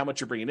between how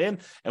much you're bringing in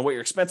and what your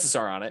expenses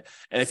are on it.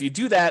 And if you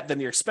do that, then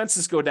your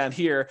expenses go down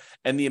here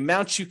and the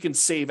amount you can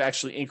save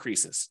actually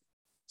increases.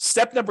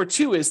 Step number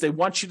 2 is they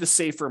want you to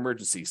save for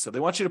emergencies. So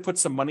they want you to put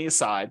some money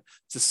aside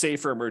to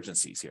save for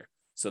emergencies here.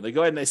 So they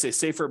go ahead and they say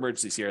save for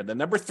emergencies here. And then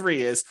number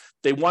 3 is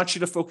they want you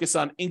to focus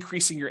on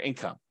increasing your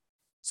income.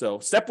 So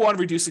step 1,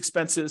 reduce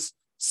expenses.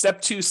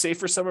 Step 2, save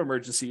for some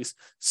emergencies.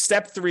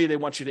 Step 3, they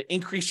want you to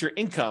increase your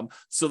income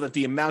so that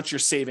the amount you're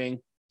saving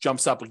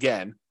jumps up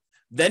again.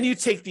 Then you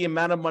take the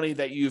amount of money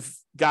that you've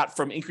got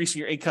from increasing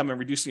your income and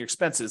reducing your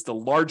expenses, the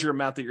larger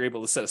amount that you're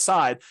able to set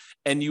aside,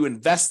 and you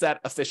invest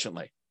that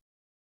efficiently.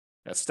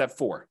 That's step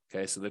 4.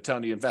 Okay, so they're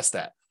telling you invest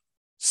that.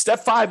 Step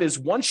 5 is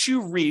once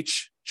you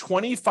reach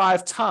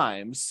 25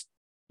 times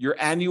your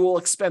annual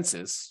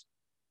expenses,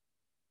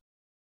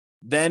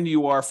 then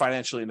you are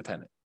financially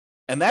independent.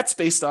 And that's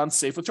based on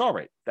safe withdrawal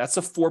rate. That's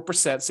a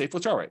 4% safe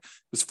withdrawal rate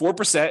because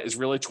 4% is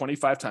really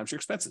 25 times your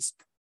expenses.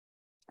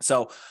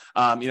 So,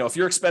 if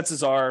your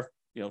expenses are,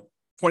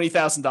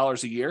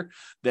 $20,000 a year,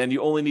 then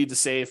you only need to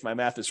save, my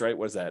math is right,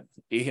 what is that,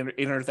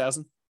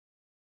 800,000?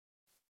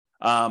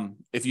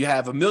 If you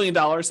have $1 million,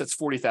 that's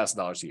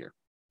 $40,000 a year.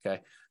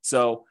 Okay.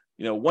 So,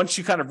 once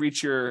you kind of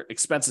reach your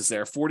expenses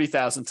there,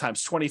 40,000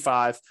 times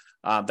 25,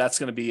 that's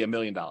going to be $1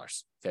 million.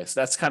 Okay,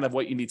 so that's kind of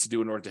what you need to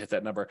do in order to hit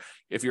that number.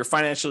 If you're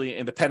financially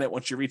independent,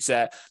 once you reach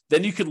that,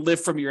 then you can live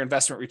from your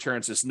investment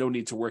returns. There's no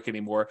need to work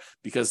anymore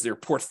because their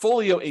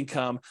portfolio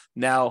income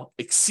now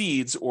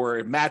exceeds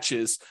or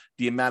matches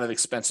the amount of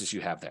expenses you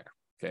have there.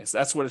 Okay, so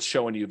that's what it's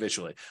showing you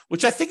visually,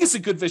 which I think is a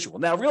good visual.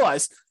 Now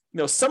realize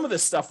some of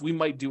this stuff we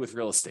might do with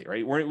real estate,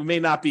 right? We may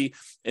not be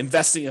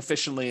investing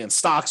efficiently in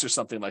stocks or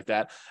something like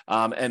that.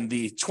 And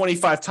the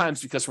 25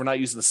 times, because we're not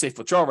using the safe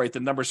withdrawal rate, the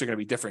numbers are going to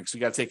be different. So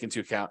you got to take into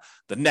account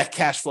the net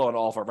cash flow on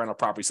all of our rental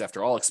properties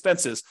after all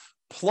expenses,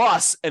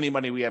 plus any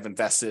money we have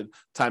invested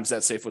times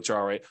that safe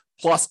withdrawal rate,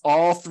 plus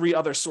all three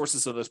other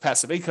sources of this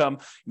passive income,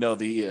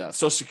 the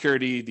Social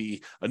Security,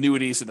 the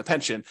annuities, and the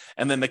pension.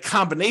 And then the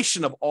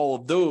combination of all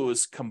of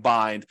those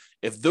combined,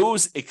 if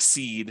those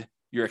exceed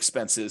your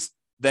expenses,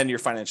 then you're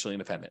financially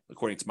independent,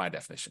 according to my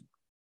definition.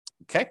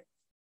 Okay?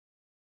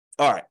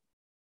 All right.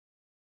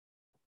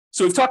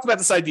 So we've talked about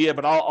this idea,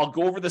 but I'll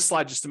go over this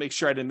slide just to make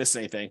sure I didn't miss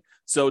anything.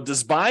 So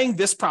does buying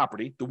this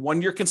property, the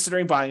one you're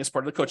considering buying as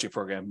part of the coaching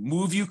program,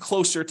 move you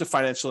closer to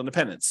financial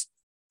independence?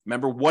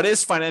 Remember, what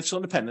is financial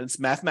independence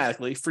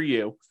mathematically for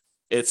you?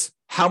 It's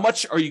how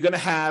much are you going to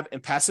have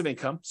in passive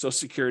income, Social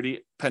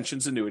Security,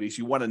 pensions, annuities.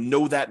 You want to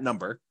know that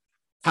number.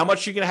 How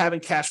much you're going to have in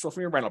cash flow from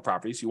your rental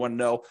properties. You want to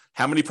know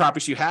how many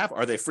properties you have.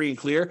 Are they free and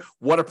clear?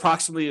 What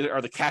approximately are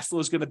the cash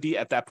flows going to be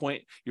at that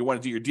point? You want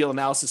to do your deal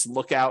analysis and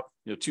look out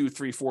 2,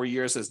 3, 4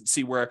 years and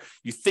see where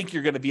you think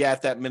you're going to be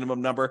at that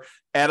minimum number.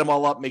 Add them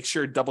all up, make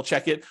sure, double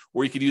check it,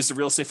 or you could use the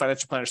real estate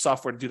financial planner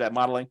software to do that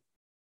modeling.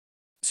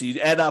 So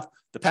you add up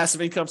the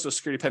passive income, Social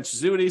Security,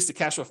 pensions, annuities, the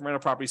cash flow from rental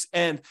properties,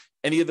 and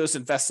any of those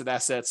invested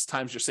assets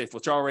times your safe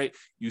withdrawal rate.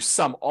 You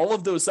sum all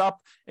of those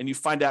up and you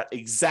find out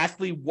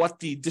exactly what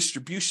the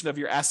distribution of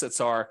your assets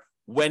are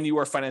when you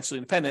are financially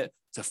independent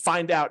to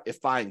find out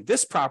if buying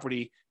this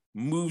property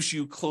moves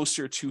you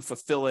closer to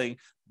fulfilling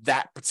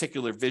that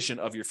particular vision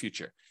of your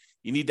future.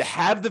 You need to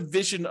have the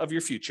vision of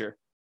your future.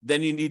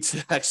 Then you need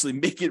to actually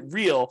make it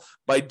real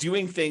by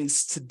doing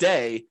things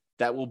today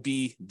that will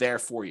be there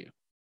for you.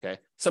 Okay.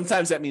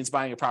 Sometimes that means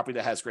buying a property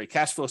that has great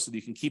cash flow so that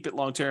you can keep it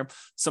long term.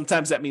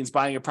 Sometimes that means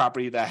buying a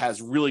property that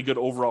has really good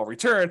overall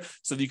return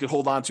so that you can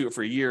hold on to it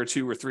for a year or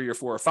 2 or 3 or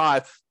 4 or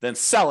 5, then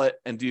sell it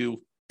and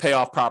do pay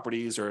off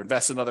properties or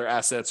invest in other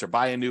assets or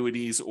buy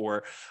annuities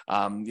or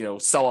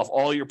sell off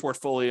all your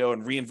portfolio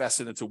and reinvest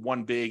it into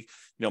one big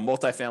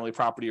multifamily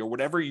property or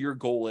whatever your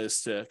goal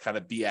is to kind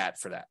of be at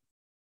for that.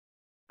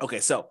 Okay,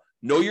 so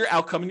know your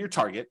outcome and your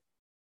target.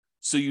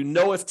 So you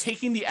know if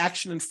taking the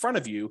action in front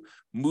of you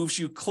moves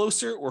you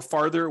closer or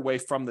farther away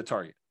from the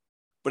target.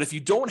 But if you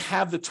don't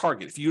have the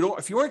target, if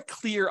you aren't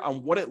clear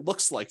on what it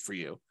looks like for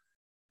you,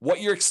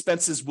 what your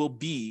expenses will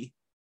be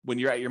when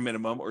you're at your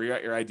minimum or you're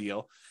at your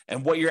ideal,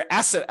 and what your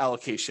asset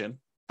allocation,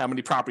 how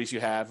many properties you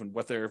have and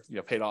what they're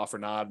paid off or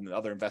not, and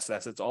other invested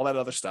assets, all that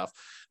other stuff,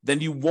 then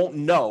you won't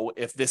know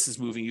if this is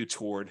moving you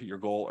toward your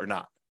goal or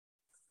not.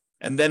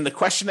 And then the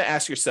question to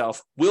ask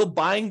yourself, will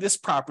buying this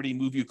property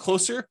move you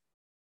closer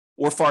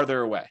or farther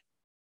away?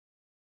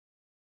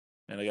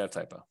 And I got a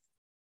typo.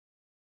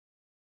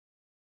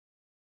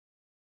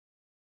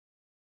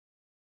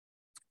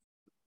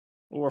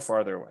 Or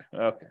farther away.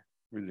 Okay,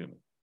 resuming.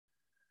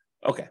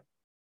 Okay.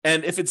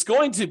 And if it's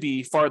going to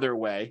be farther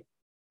away,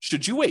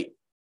 should you wait?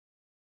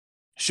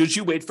 Should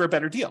you wait for a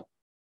better deal?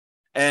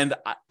 And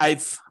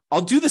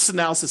I'll do this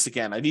analysis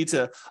again.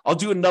 I'll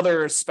do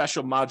another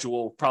special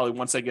module probably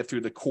once I get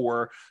through the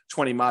core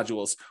 20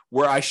 modules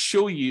where I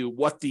show you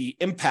what the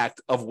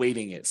impact of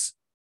waiting is.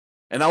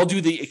 And I'll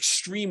do the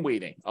extreme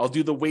waiting. I'll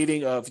do the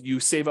waiting of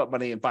you save up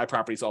money and buy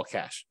properties all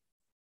cash.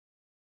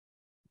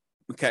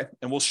 Okay.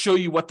 And we'll show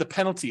you what the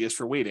penalty is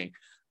for waiting.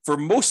 For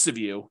most of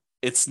you,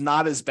 it's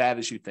not as bad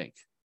as you think.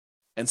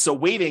 And so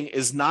waiting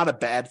is not a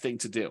bad thing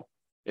to do.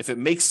 If it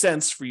makes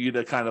sense for you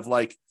to kind of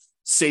like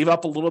save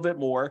up a little bit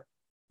more,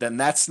 then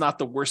that's not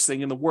the worst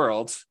thing in the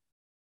world.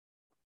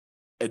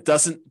 It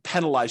doesn't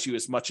penalize you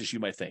as much as you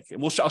might think.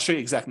 And I'll show you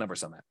exact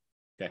numbers on that.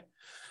 Okay.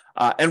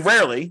 And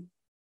rarely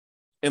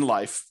in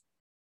life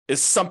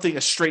is something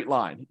a straight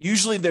line.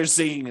 Usually there's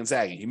zigging and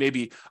zagging. You may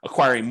be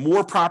acquiring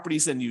more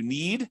properties than you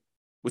need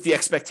with the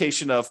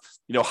expectation of,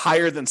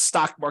 higher than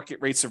stock market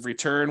rates of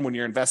return when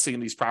you're investing in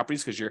these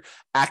properties because you're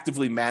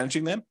actively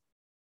managing them.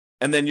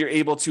 And then you're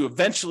able to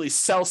eventually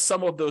sell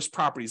some of those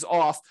properties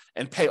off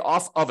and pay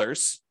off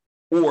others,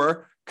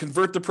 or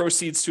convert the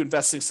proceeds to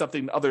investing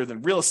something other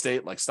than real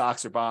estate, like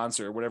stocks or bonds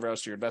or whatever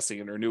else you're investing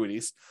in, or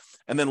annuities,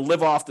 and then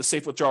live off the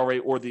safe withdrawal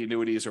rate or the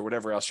annuities or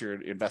whatever else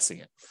you're investing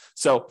in.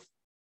 So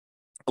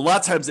a lot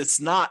of times it's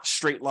not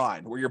straight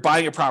line where you're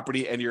buying a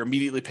property and you're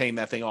immediately paying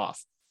that thing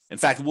off. In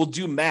fact, we'll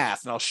do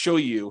math and I'll show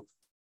you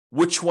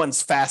which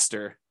one's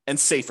faster and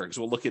safer, because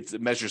we'll look at the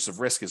measures of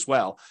risk as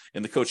well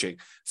in the coaching.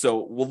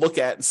 So we'll look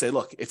at and say,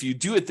 look, if you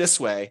do it this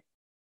way,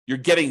 you're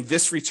getting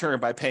this return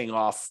by paying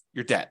off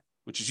your debt,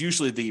 which is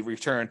usually the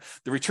return.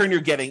 The return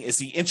you're getting is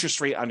the interest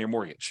rate on your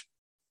mortgage,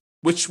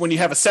 which when you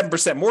have a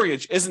 7%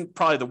 mortgage isn't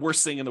probably the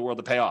worst thing in the world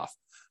to pay off.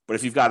 But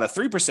if you've got a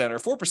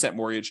 3% or 4%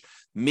 mortgage,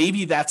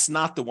 maybe that's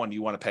not the one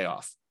you want to pay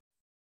off.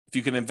 If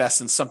you can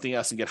invest in something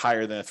else and get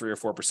higher than a 3 or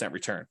 4%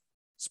 return,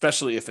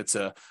 especially if it's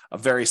a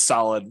very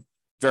solid,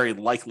 very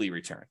likely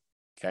return.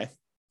 Okay.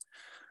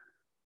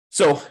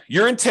 So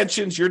your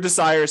intentions, your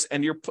desires,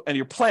 and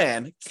your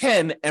plan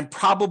can and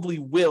probably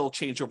will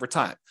change over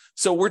time.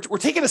 So we're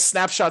taking a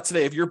snapshot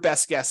today of your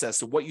best guess as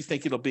to what you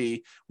think it'll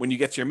be when you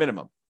get to your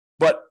minimum.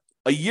 But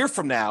a year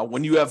from now,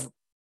 when you have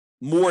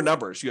more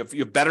numbers, you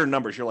have better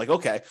numbers, you're like,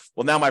 okay,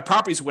 well, now my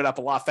properties went up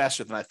a lot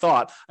faster than I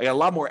thought. I got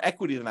a lot more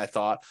equity than I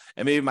thought.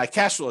 And maybe my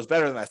cash flow is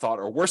better than I thought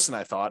or worse than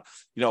I thought.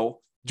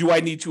 Do I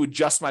need to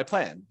adjust my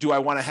plan? Do I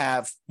want to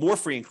have more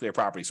free and clear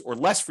properties or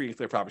less free and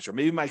clear properties? Or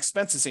maybe my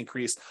expenses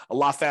increased a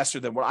lot faster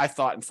than what I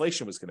thought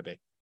inflation was going to be.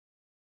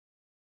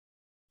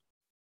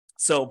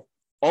 So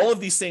all of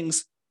these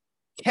things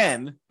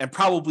can and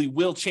probably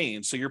will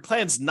change. So your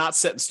plan's not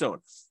set in stone.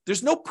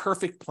 There's no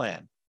perfect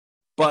plan,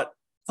 but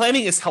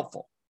planning is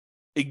helpful.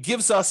 It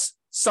gives us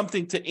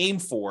something to aim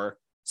for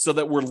so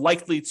that we're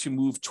likely to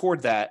move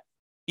toward that,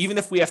 even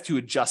if we have to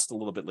adjust a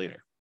little bit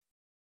later.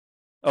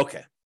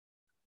 Okay.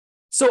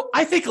 So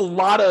I think a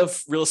lot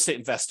of real estate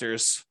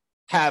investors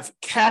have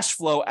cash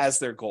flow as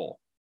their goal.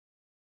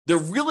 They're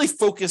really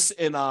focused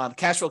in on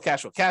cash flow,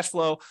 cash flow, cash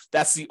flow.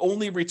 That's the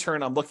only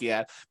return I'm looking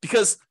at,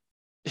 because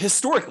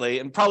historically,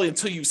 and probably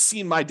until you've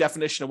seen my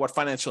definition of what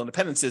financial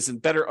independence is and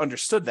better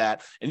understood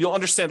that, and you'll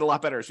understand a lot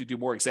better as we do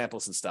more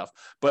examples and stuff.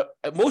 But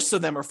most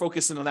of them are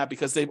focusing on that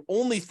because they've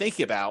only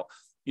think about,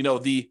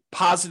 the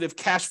positive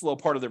cash flow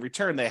part of the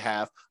return they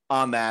have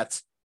on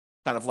that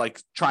kind of like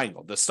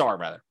triangle, the star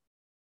rather.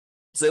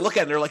 So they look at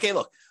it and they're like, hey,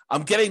 look,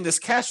 I'm getting this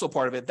cash flow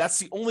part of it. That's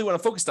the only one I'm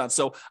focused on.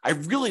 So I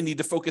really need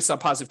to focus on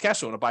positive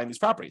cash flow when I'm buying these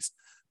properties.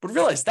 But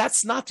realize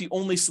that's not the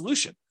only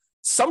solution.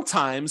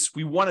 Sometimes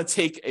we want to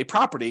take a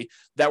property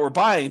that we're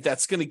buying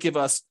that's going to give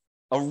us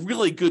a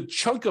really good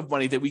chunk of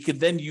money that we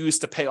could then use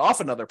to pay off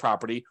another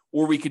property,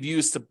 or we could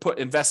use to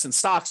invest in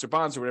stocks or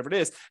bonds or whatever it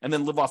is, and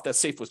then live off that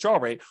safe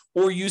withdrawal rate,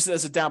 or use it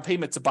as a down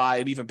payment to buy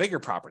an even bigger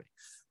property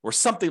or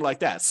something like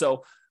that.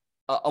 So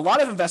a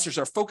lot of investors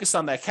are focused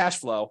on that cash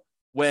flow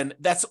when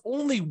that's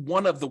only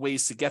one of the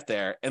ways to get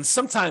there. And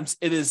sometimes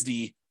it's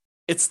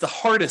the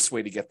hardest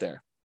way to get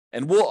there.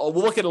 And we'll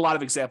look at a lot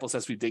of examples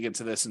as we dig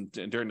into this and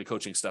during the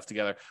coaching stuff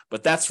together,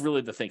 but that's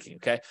really the thinking,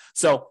 okay?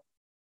 So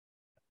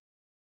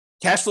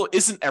cash flow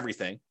isn't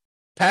everything.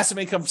 Passive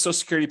income, Social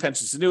Security,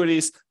 pensions,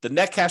 annuities, the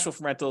net cash flow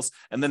from rentals,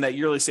 and then that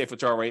yearly safe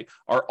withdrawal rate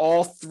are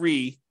all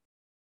 3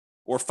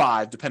 or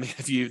 5, depending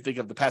if you think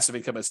of the passive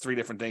income as 3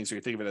 different things or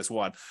you think of it as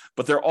one,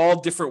 but they're all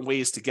different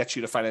ways to get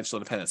you to financial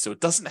independence. So it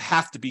doesn't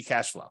have to be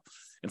cash flow.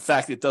 In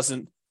fact, it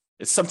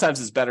sometimes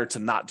is better to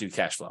not do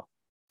cash flow.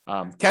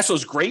 Cash flow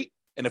is great.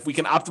 And if we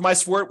can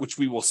optimize for it, which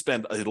we will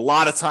spend a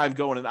lot of time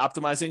going and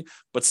optimizing,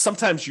 but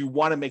sometimes you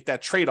want to make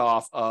that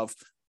trade-off of,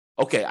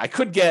 okay, I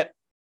could get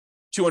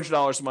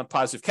 $200 a month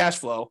positive cash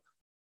flow,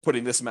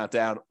 putting this amount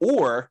down,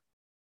 or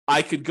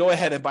I could go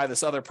ahead and buy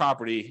this other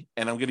property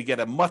and I'm going to get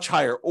a much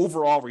higher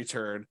overall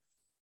return.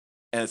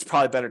 And it's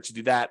probably better to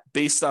do that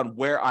based on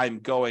where I'm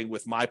going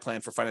with my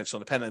plan for financial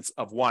independence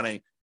of wanting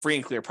free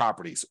and clear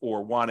properties,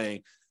 or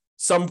wanting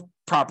some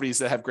properties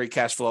that have great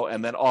cash flow,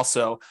 and then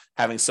also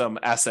having some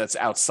assets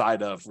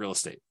outside of real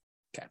estate.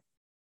 Okay.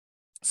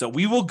 So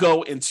we will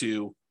go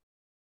into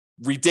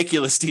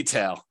ridiculous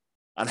detail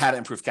on how to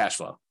improve cash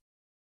flow.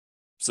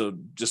 So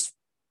just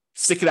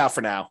stick it out for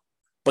now.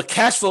 But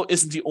cash flow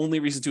isn't the only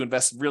reason to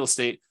invest in real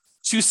estate.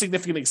 2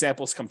 significant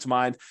examples come to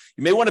mind.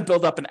 You may want to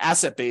build up an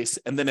asset base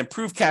and then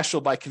improve cash flow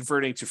by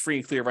converting to free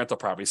and clear rental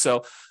property.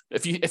 So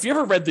if you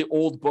ever read the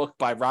old book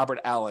by Robert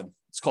Allen,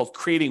 it's called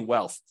Creating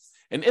Wealth.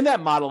 And in that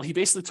model, he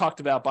basically talked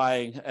about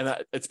buying, and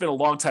it's been a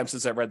long time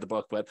since I read the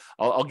book, but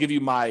I'll give you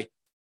my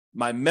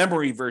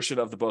memory version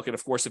of the book. And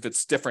of course, if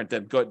it's different,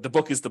 then the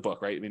book is the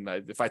book, right? I mean,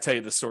 if I tell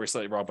you the story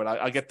slightly wrong, but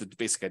I get the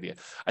basic idea.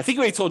 I think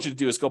what he told you to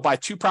do is go buy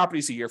 2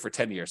 properties a year for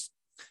 10 years.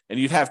 And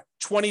you'd have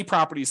 20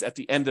 properties at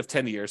the end of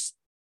 10 years.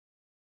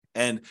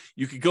 And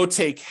you could go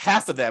take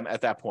half of them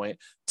at that point,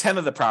 10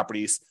 of the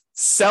properties,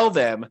 sell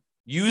them,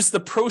 use the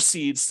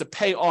proceeds to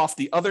pay off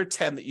the other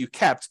 10 that you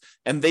kept,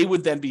 and they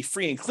would then be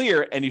free and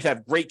clear, and you'd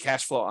have great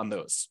cash flow on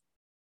those.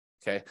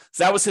 Okay,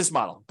 so that was his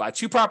model. Buy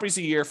 2 properties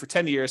a year for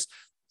 10 years,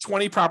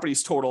 20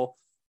 properties total,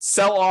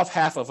 sell off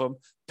half of them,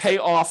 pay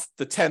off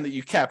the 10 that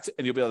you kept,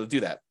 and you'll be able to do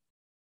that.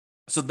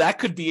 So that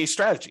could be a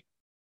strategy.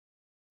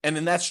 And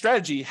in that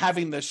strategy,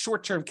 having the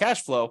short-term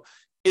cash flow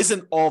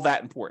isn't all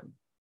that important.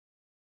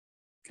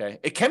 Okay,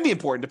 it can be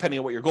important depending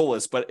on what your goal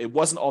is, but it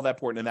wasn't all that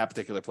important in that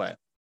particular plan.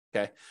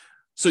 Okay,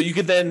 so you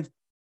could then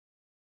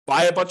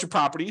buy a bunch of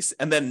properties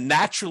and then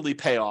naturally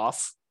pay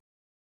off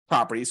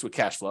properties with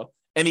cash flow.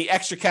 Any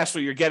extra cash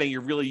flow you're getting,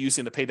 you're really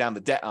using to pay down the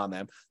debt on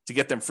them to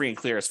get them free and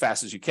clear as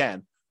fast as you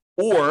can.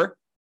 Or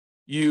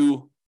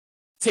you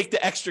take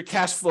the extra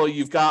cash flow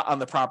you've got on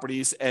the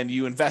properties and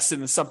you invest it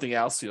in something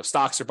else,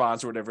 stocks or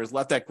bonds or whatever,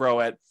 let that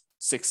grow at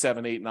 6,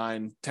 7, 8,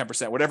 9,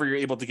 10%, whatever you're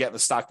able to get in the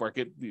stock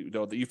market,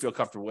 that you feel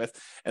comfortable with.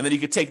 And then you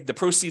could take the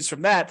proceeds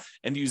from that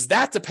and use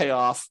that to pay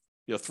off,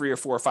 3 or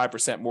 4 or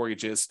 5%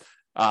 mortgages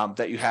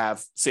that you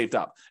have saved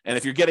up. And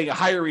if you're getting a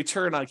higher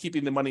return on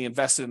keeping the money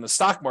invested in the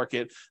stock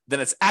market, then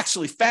it's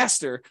actually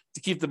faster to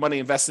keep the money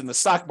invested in the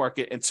stock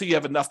market until you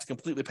have enough to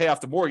completely pay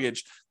off the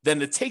mortgage than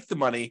to take the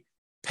money,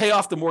 pay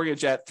off the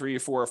mortgage at 3 or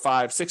 4 or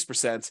 5,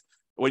 6%,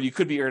 when you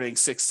could be earning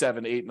 6,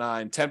 7, 8,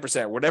 9,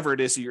 10%, whatever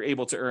it is that you're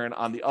able to earn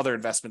on the other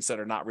investments that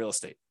are not real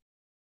estate.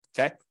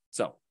 Okay.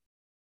 So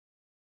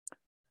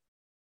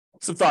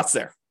some thoughts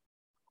there.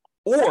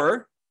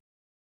 Or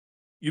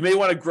you may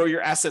want to grow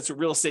your assets with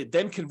real estate,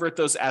 then convert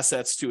those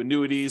assets to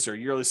annuities or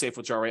yearly safe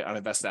withdrawal rate on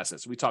invested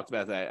assets. We talked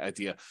about that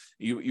idea.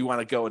 You want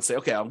to go and say,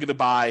 okay, I'm going to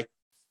buy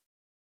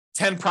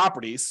 10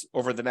 properties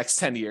over the next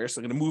 10 years.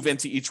 So I'm going to move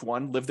into each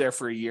one, live there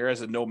for a year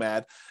as a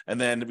nomad,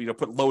 and then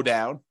put low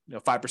down,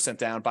 5%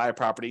 down, buy a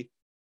property,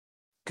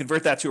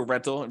 convert that to a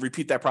rental, and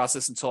repeat that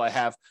process until I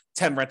have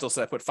 10 rentals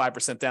that I put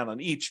 5% down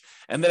on each.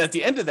 And then at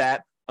the end of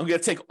that, I'm going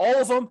to take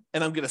all of them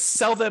and I'm going to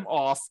sell them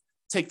off,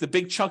 take the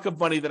big chunk of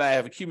money that I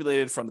have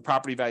accumulated from the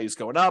property values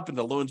going up and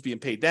the loans being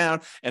paid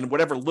down and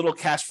whatever little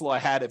cash flow I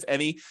had, if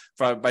any,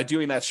 by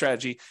doing that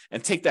strategy,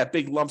 and take that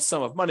big lump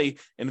sum of money,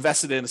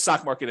 invest it in the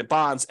stock market and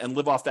bonds, and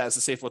live off that as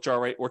a safe withdrawal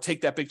rate, or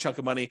take that big chunk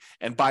of money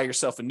and buy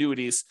yourself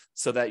annuities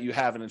so that you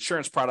have an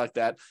insurance product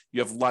that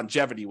you have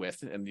longevity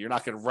with, and you're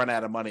not going to run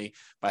out of money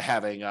by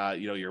having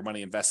your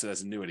money invested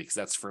as annuity, because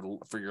that's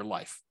for your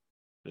life,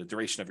 the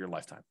duration of your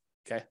lifetime.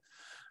 Okay.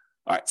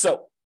 All right.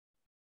 So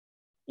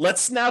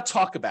let's now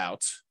talk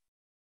about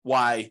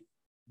why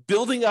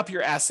building up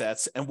your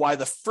assets and why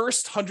the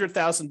first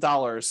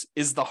 $100,000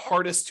 is the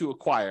hardest to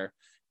acquire.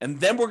 And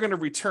then we're going to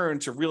return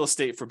to real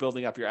estate for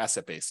building up your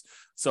asset base.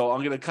 So I'm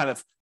going to kind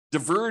of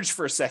diverge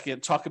for a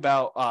second, talk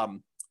about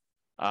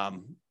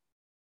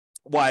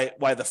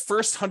why the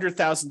first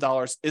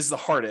 $100,000 is the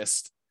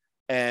hardest.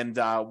 And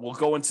we'll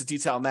go into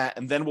detail on that,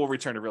 and then we'll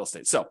return to real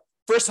estate. So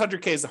first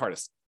 100K is the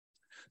hardest.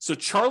 So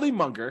Charlie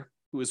Munger,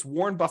 who is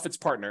Warren Buffett's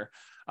partner,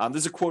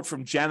 this is a quote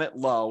from Janet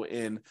Lowe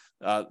in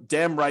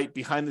Damn Right,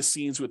 Behind the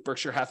Scenes with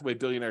Berkshire Hathaway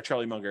billionaire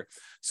Charlie Munger.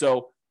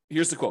 So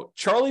here's the quote.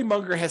 Charlie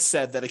Munger has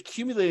said that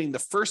accumulating the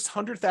first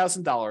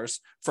 $100,000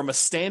 from a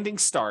standing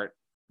start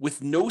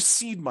with no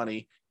seed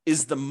money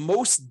is the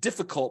most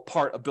difficult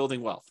part of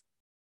building wealth.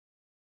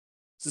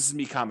 This is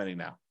me commenting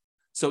now.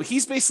 So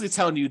he's basically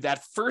telling you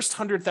that first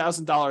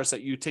 $100,000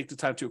 that you take the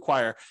time to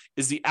acquire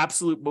is the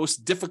absolute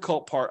most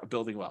difficult part of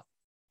building wealth.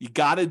 You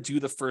got to do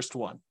the first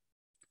one.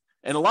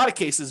 In a lot of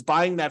cases,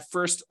 buying that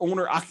first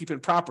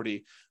owner-occupant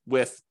property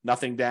with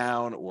nothing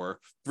down, or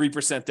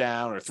 3%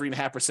 down, or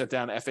 3.5%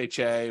 down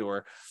FHA,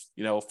 or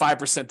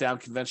 5% down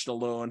conventional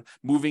loan,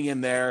 moving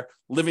in there,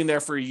 living there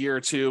for a year or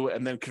two,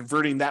 and then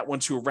converting that one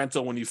to a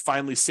rental when you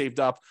finally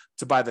saved up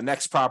to buy the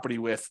next property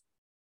with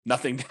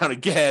nothing down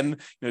again,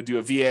 do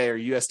a VA or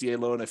USDA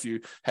loan if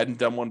you hadn't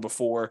done one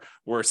before,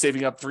 or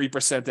saving up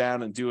 3%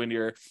 down and doing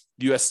your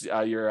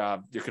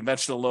your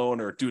conventional loan,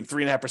 or doing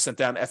 3.5%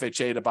 down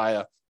FHA to buy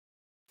a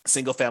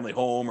single family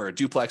home or a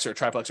duplex or a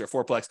triplex or a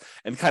fourplex,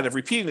 and kind of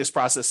repeating this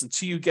process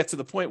until you get to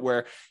the point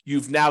where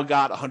you've now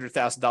got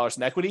 $100,000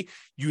 in equity.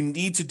 You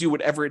need to do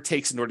whatever it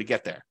takes in order to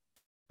get there.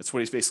 That's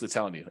what he's basically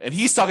telling you. And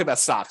he's talking about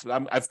stocks,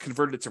 but I've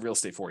converted it to real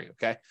estate for you.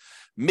 Okay.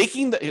 I'm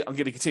going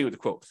to continue with the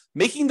quote.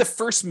 Making the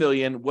first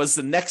million was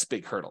the next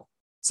big hurdle.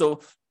 So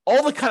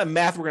all the kind of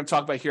math we're going to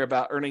talk about here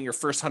about earning your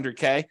first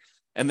 100K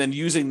and then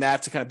using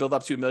that to kind of build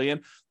up to $1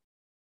 million,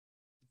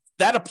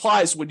 that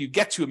applies when you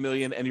get to $1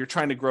 million and you're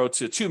trying to grow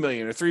to 2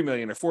 million or 3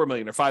 million or 4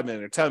 million or 5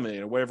 million or 10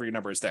 million or whatever your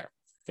number is there.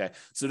 Okay.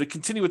 So to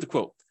continue with the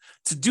quote,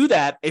 to do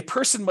that, a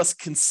person must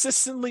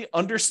consistently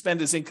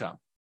underspend his income.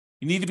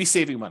 You need to be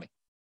saving money.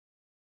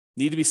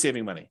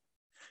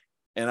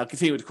 And I'll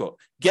continue with the quote.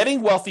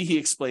 Getting wealthy, he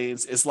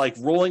explains, is like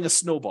rolling a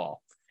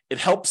snowball. It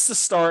helps to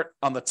start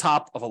on the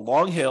top of a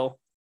long hill,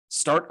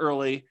 start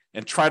early,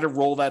 and try to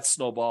roll that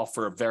snowball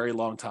for a very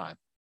long time.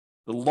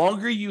 The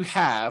longer you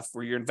have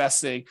where you're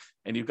investing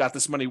and you've got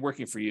this money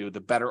working for you,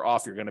 the better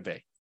off you're going to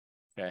be.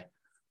 Okay.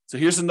 So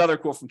here's another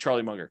quote from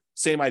Charlie Munger.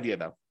 Same idea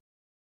though.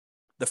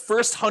 The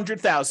first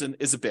 100,000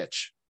 is a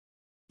bitch,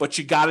 but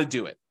you got to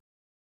do it.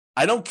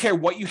 I don't care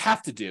what you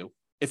have to do.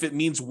 If it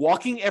means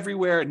walking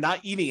everywhere and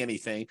not eating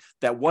anything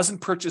that wasn't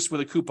purchased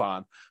with a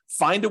coupon,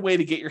 find a way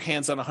to get your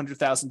hands on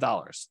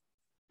 $100,000.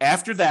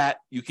 After that,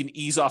 you can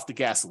ease off the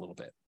gas a little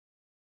bit.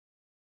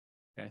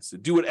 Okay. So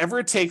do whatever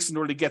it takes in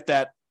order to get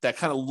that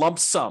kind of lump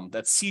sum,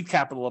 that seed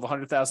capital of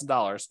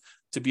 $100,000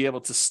 to be able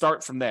to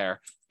start from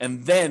there.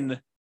 And then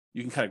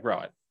you can kind of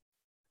grow it.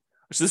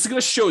 So this is going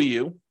to show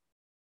you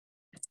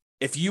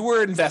if you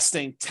were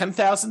investing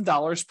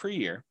 $10,000 per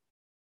year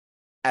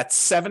at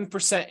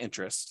 7%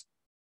 interest,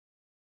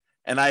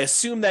 and I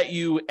assume that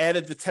you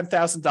added the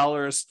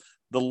 $10,000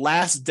 the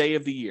last day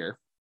of the year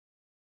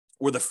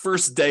or the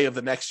first day of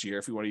the next year,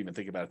 if you want to even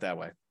think about it that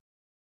way.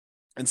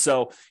 And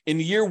so in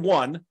year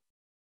one,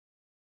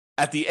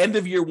 at the end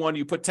of year one,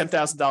 you put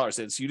 $10,000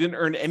 in. So you didn't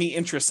earn any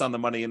interest on the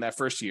money in that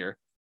first year.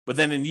 But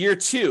then in year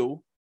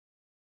two,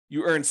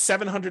 you earned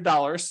 $700,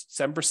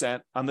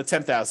 7% on the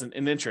 $10,000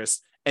 in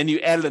interest, and you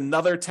added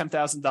another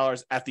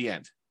 $10,000 at the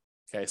end.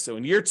 Okay, so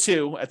in year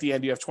two, at the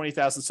end, you have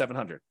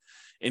 $20,700.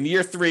 In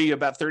year three, you have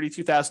about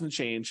 $32,000 and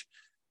change.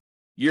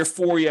 Year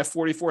four, you have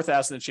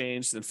 $44,000 and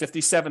change, then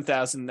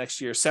 $57,000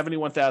 next year,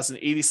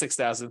 $71,000,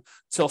 $86,000,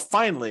 till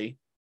finally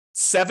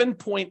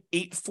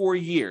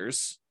 7.84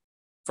 years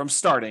from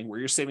starting, where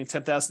you're saving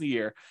 $10,000 a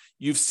year,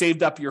 you've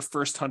saved up your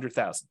first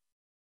 $100,000.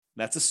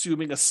 That's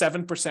assuming a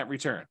 7%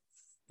 return.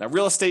 Now,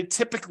 real estate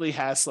typically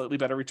has slightly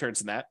better returns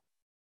than that.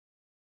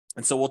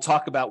 And so we'll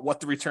talk about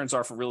what the returns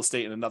are for real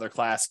estate in another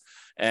class,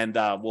 and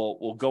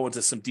we'll go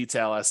into some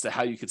detail as to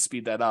how you could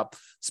speed that up,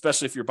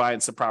 especially if you're buying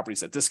some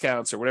properties at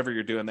discounts or whatever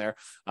you're doing there.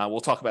 We'll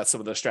talk about some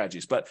of those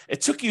strategies. But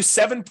it took you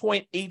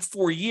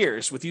 7.84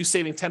 years with you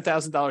saving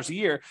 $10,000 a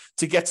year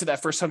to get to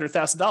that first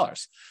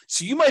 $100,000.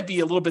 So you might be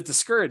a little bit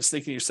discouraged,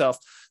 thinking to yourself,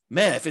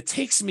 man, if it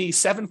takes me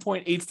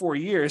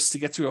 7.84 years to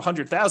get to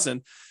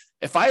 100,000,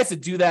 if I have to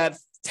do that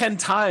 10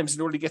 times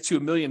in order to get to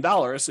 $1 million,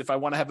 if I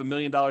want to have $1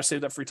 million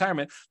saved up for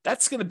retirement,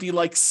 that's going to be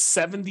like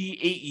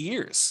 78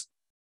 years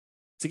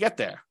to get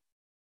there.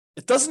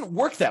 It doesn't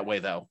work that way,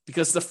 though,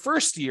 because the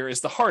first year is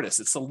the hardest.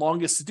 It's the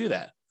longest to do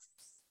that.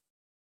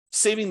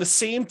 Saving the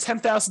same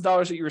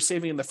 $10,000 that you were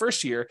saving in the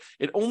first year,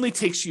 it only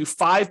takes you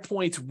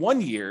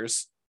 5.1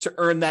 years to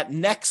earn that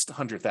next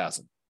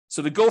 $100,000.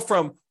 So to go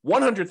from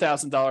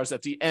 $100,000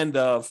 at the end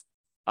of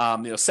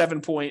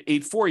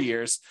 7.84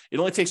 years, it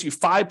only takes you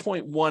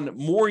 5.1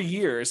 more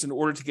years in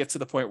order to get to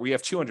the point where you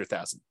have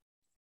 200,000.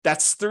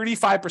 That's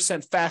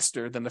 35%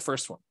 faster than the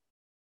first one.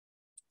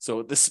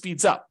 So this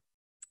speeds up.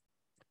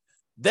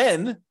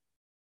 Then,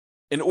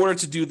 in order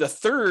to do the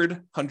third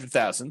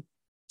 100,000,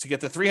 to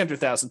get the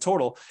 300,000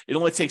 total, it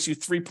only takes you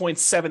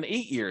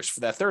 3.78 years for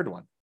that third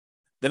one.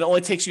 Then it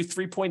only takes you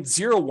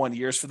 3.01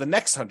 years for the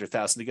next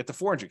 100,000 to get to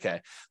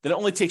 400K. Then it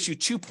only takes you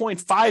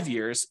 2.5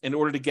 years in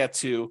order to get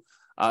to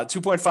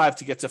 2.5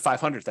 to get to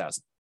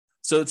 500,000.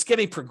 So it's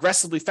getting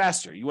progressively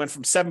faster. You went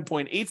from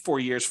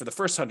 7.84 years for the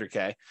first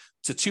 100K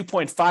to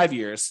 2.5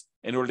 years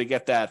in order to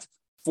get that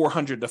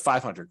 400 to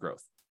 500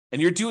 growth.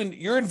 And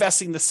you're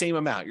investing the same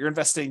amount. You're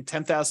investing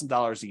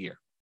 $10,000 a year.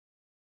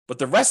 But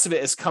the rest of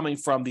it is coming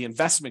from the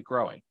investment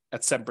growing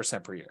at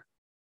 7% per year.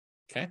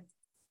 Okay.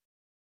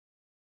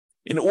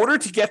 In order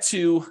to get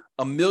to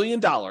 $1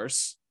 million,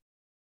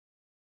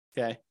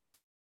 okay,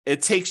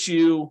 it takes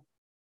you,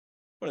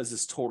 what is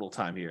this total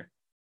time here?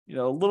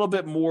 A little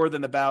bit more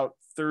than about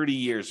 30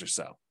 years or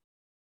so.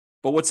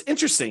 But what's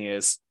interesting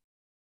is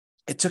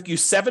it took you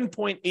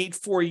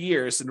 7.84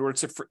 years in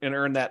order to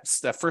earn that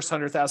first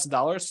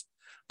 $100,000,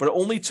 but it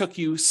only took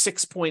you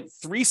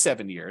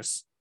 6.37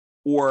 years,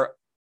 or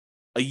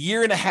a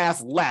year and a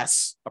half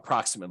less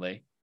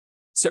approximately,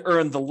 to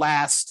earn the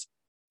last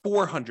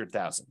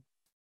 400,000.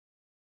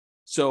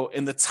 So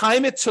in the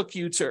time it took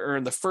you to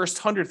earn the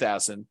first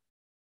 100,000,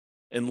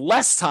 in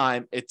less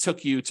time it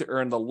took you to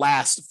earn the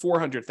last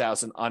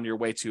 400,000 on your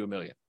way to $1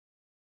 million.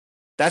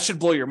 That should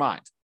blow your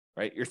mind,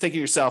 right? You're thinking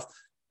to yourself,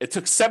 it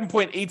took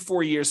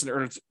 7.84 years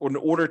in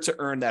order to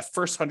earn that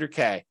first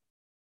 100K,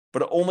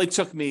 but it only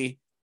took me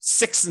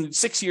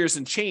 6 years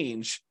and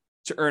change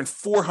to earn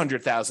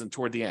 400,000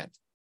 toward the end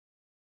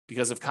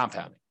because of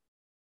compounding.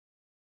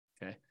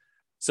 Okay.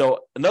 So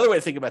another way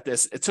to think about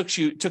this, it took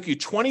you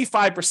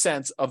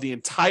 25% of the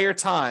entire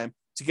time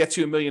to get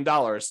to $1 million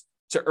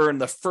to earn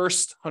the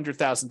first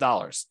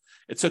 $100,000.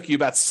 It took you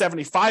about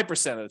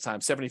 75% of the time,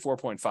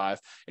 74.5,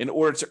 in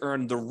order to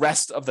earn the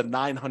rest of the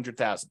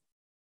 900,000.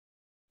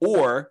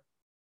 Or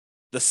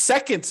the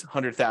second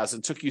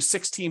 100,000 took you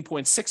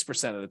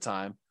 16.6% of the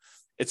time.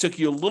 It took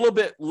you a little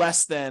bit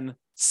less than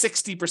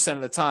 60%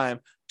 of the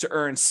time to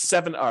earn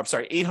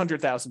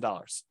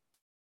 $800,000,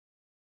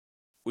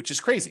 which is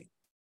crazy.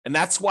 And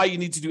that's why you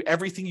need to do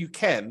everything you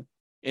can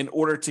in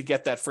order to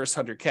get that first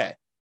 100K,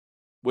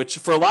 which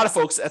for a lot of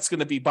folks, that's going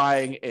to be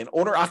buying an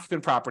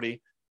owner-occupant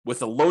property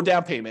with a low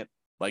down payment,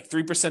 like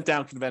 3%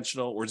 down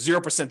conventional or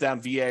 0% down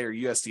VA or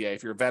USDA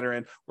if you're a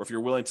veteran, or if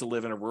you're willing to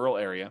live in a rural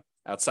area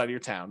outside of your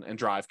town and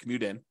drive,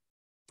 commute in,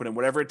 put in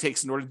whatever it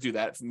takes in order to do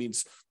that. If it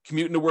means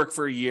commuting to work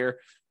for a year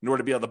in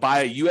order to be able to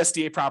buy a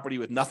USDA property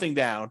with nothing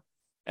down,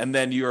 and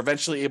then you're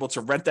eventually able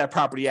to rent that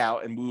property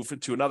out and move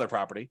to another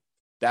property,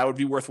 that would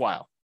be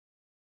worthwhile.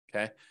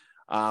 Okay.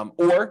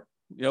 Or,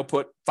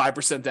 put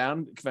 5%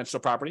 down conventional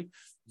property.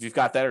 If you've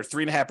got that, or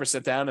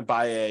 3.5% down, and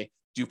buy a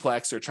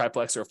duplex or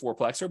triplex or a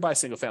fourplex, or buy a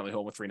single family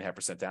home with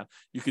 3.5% down.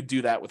 You could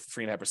do that with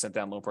the 3.5%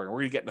 down loan program.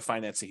 We're going to get into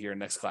financing here in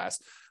next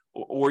class.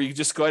 Or you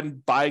just go ahead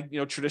and buy,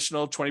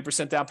 traditional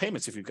 20% down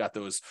payments if you've got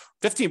those,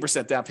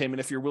 15% down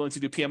payment if you're willing to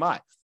do PMI,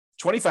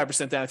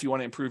 25% down if you want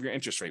to improve your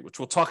interest rate, which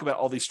we'll talk about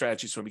all these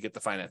strategies when we get to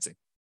financing.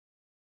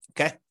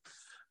 Okay.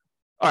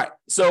 All right.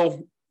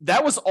 So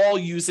that was all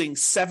using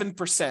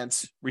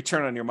 7%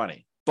 return on your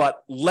money,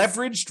 but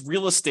leveraged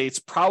real estate's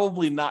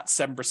probably not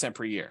 7%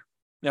 per year.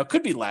 Now it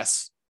could be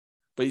less,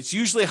 but it's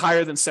usually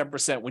higher than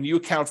 7% when you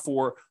account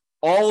for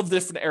all of the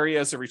different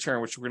areas of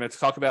return, which we're going to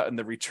talk about in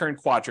the return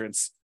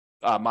quadrants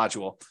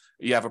module.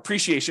 You have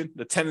appreciation,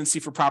 the tendency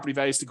for property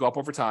values to go up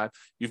over time.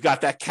 You've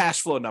got that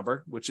cash flow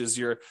number, which is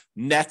your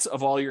net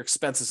of all your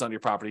expenses on your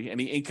property,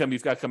 any income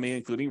you've got coming in,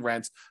 including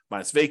rent,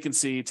 minus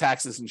vacancy,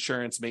 taxes,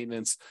 insurance,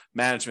 maintenance,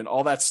 management,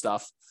 all that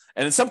stuff.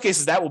 And in some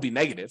cases, that will be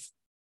negative,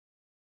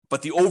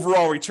 but the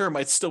overall return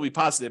might still be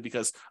positive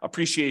because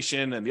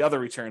appreciation and the other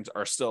returns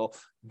are still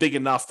big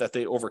enough that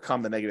they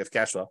overcome the negative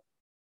cash flow.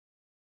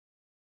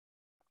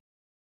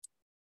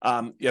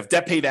 You have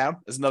debt pay down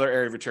is another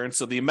area of return.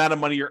 So the amount of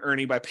money you're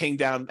earning by paying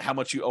down how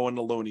much you owe on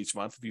the loan each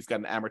month, if you've got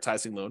an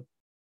amortizing loan.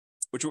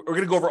 which we're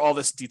going to go over all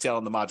this detail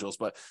in the modules,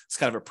 but it's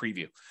kind of a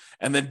preview.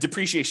 And then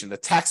depreciation, the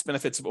tax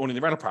benefits of owning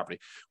the rental property.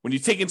 When you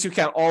take into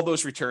account all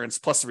those returns,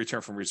 plus the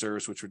return from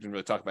reserves, which we didn't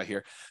really talk about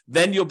here,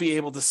 then you'll be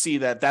able to see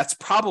that that's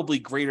probably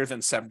greater than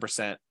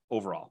 7%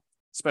 overall,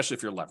 especially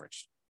if you're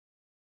leveraged.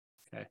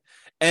 Okay.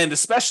 And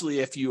especially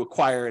if you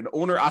acquire an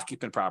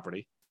owner-occupant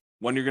property,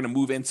 one you're going to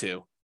move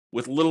into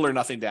with little or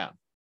nothing down.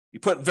 You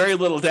put very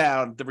little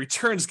down, the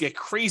returns get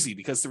crazy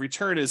because the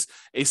return is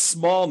a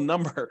small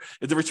number.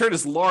 The return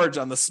is large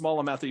on the small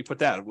amount that you put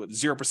down, with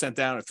 0%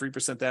 down or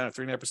 3% down or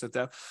 3.5%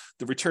 down.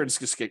 The returns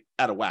just get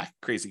out of whack,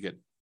 crazy good.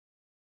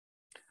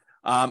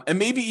 And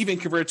maybe even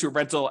convert it to a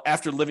rental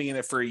after living in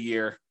it for a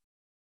year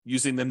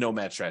using the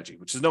nomad strategy,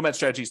 which is nomad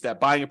strategy is that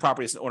buying a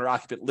property as an owner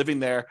occupant,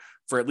 living there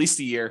for at least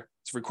a year.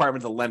 It's a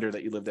requirement of the lender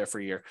that you live there for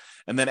a year.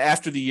 And then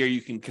after the year,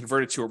 you can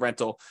convert it to a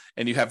rental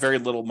and you have very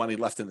little money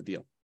left in the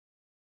deal.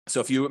 So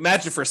if you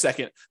imagine for a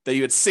second that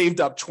you had saved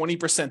up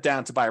 20%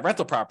 down to buy a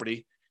rental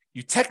property,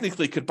 you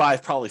technically could buy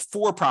probably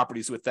 4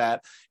 properties with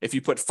that if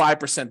you put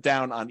 5%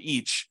 down on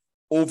each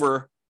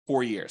over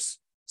 4 years.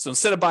 So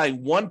instead of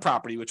buying 1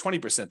 property with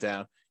 20%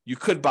 down, you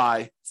could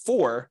buy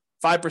 4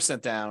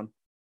 5% down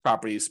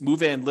properties,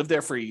 move in, live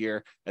there for a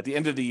year. At the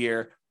end of the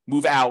year,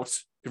 move out,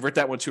 convert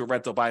that one to a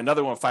rental, buy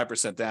another one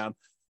 5% down,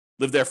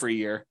 live there for a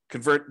year,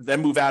 convert,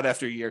 then move out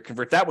after a year,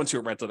 convert that one to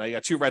a rental. Now you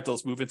got 2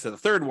 rentals, move into the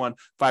third one,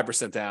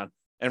 5% down,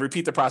 and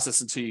repeat the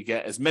process until you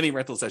get as many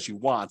rentals as you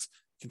want,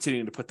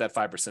 continuing to put that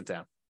 5%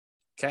 down.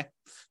 Okay.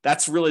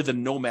 That's really the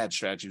nomad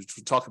strategy, which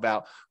we talk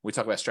about when we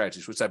talk about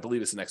strategies, which I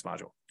believe is the next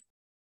module.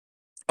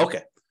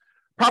 Okay.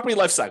 Property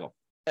life cycle.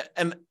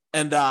 And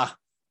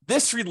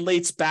this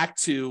relates back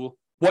to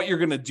what you're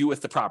going to do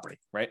with the property,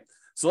 right?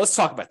 So let's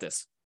talk about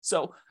this.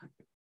 So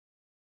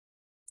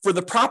for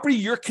the property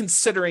you're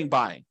considering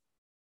buying,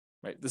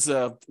 right? This is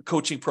a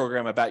coaching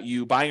program about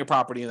you buying a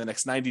property in the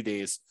next 90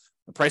 days.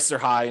 The prices are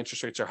high,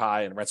 interest rates are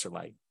high, and rents are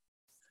light.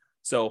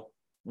 So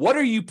what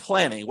are you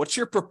planning? What's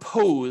your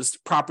proposed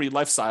property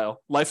life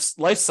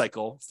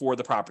cycle for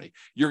the property?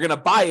 You're going to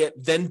buy it,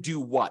 then do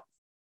what?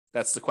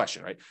 That's the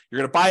question, right? You're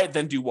going to buy it,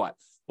 then do what?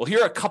 Well,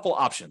 here are a couple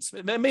options.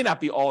 It may not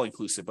be all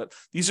inclusive, but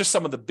these are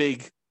some of the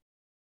big,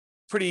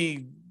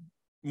 pretty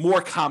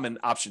more common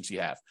options you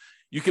have.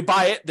 You could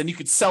buy it, then you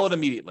could sell it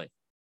immediately.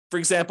 For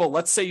example,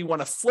 let's say you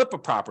want to flip a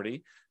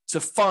property to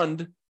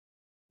fund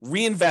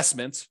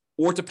reinvestment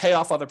or to pay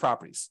off other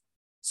properties.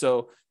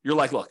 So you're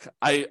like, look,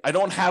 I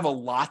don't have a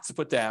lot to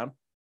put down,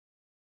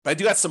 but I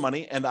do have some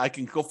money and I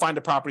can go find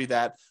a property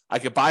that I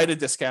could buy at a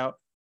discount,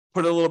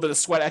 put a little bit of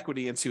sweat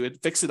equity into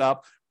it, fix it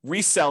up,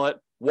 resell it,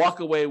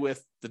 walk away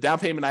with the down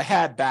payment I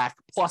had back,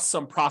 plus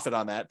some profit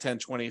on that,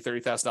 $10,000,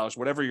 $20,000, $30,000,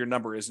 whatever your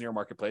number is in your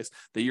marketplace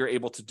that you're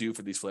able to do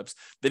for these flips.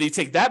 Then you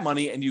take that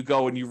money and you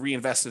go and you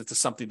reinvest it into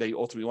something that you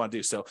ultimately want to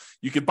do. So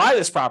you could buy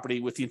this property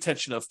with the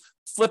intention of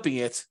flipping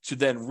it to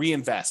then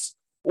reinvest.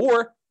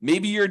 Or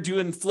maybe you're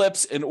doing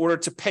flips in order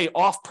to pay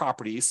off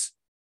properties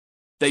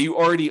that you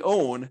already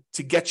own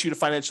to get you to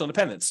financial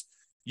independence.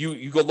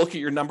 You go look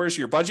at your numbers,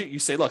 your budget, you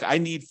say, look, I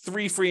need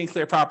 3 free and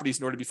clear properties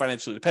in order to be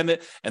financially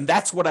independent. And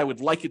that's what I would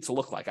like it to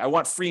look like. I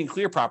want free and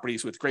clear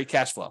properties with great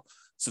cash flow.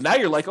 So now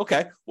you're like,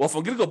 okay, well, if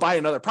I'm going to go buy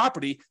another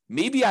property,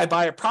 maybe I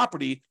buy a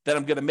property that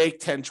I'm going to make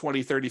 $10,000,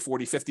 $20,000, $30,000,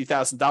 $40,000,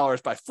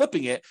 $50,000 by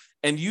flipping it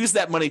and use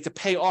that money to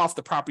pay off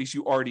the properties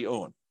you already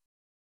own.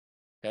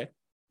 Okay.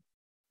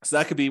 So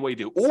that could be what you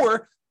do.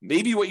 Or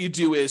maybe what you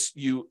do is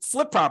you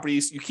flip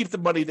properties, you keep the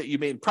money that you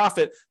made in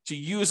profit to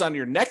use on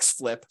your next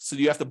flip. So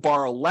you have to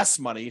borrow less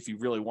money if you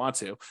really want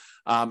to,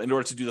 in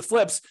order to do the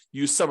flips,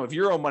 use some of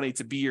your own money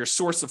to be your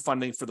source of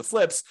funding for the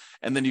flips.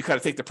 And then you kind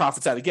of take the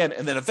profits out again.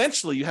 And then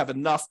eventually you have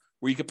enough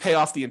where you could pay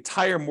off the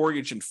entire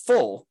mortgage in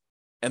full.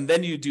 And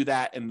then you do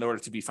that in order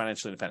to be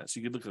financially independent.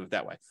 So you could look at it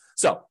that way.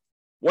 So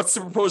what's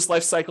the proposed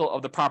life cycle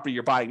of the property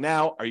you're buying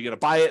now? Are you going to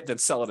buy it, then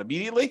sell it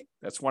immediately?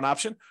 That's one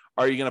option.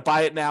 Are you going to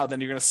buy it now,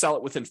 then you're going to sell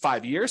it within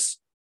 5 years?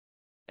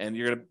 And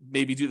you're going to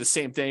maybe do the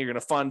same thing. You're going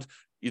to fund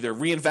either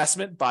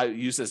reinvestment by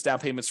use as down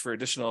payments for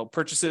additional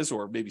purchases,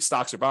 or maybe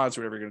stocks or bonds,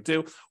 or whatever you're going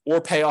to do,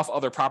 or pay off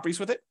other properties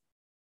with it.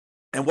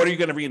 And what are you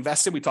going to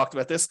reinvest in? We talked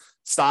about this: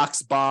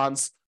 stocks,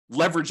 bonds,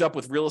 leverage up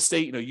with real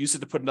estate, use it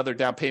to put another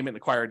down payment and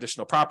acquire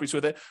additional properties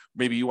with it.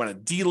 Maybe you want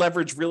to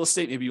deleverage real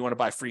estate. Maybe you want to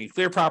buy free and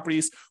clear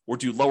properties or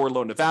do lower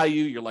loan to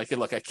value. You're like, hey,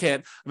 look, I'm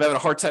having a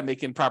hard time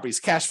making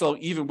properties cash flow,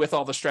 even with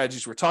all the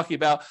strategies we're talking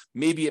about.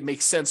 Maybe it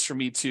makes sense for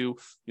me to,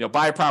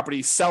 buy a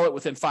property, sell it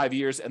within 5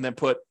 years, and then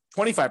put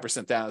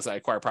 25% down as I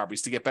acquire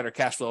properties to get better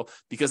cash flow,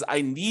 because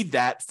I need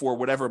that for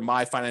whatever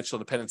my financial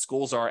independence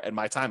goals are and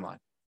my timeline.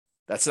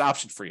 That's an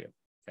option for you.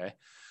 Okay.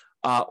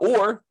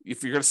 Or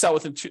if you're going to sell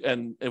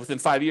within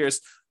 5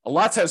 years, a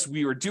lot of times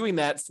we were doing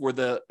that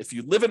if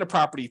you live in a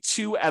property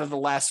 2 out of the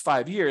last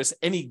 5 years,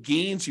 any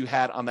gains you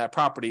had on that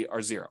property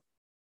are zero.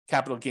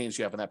 Capital gains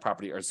you have on that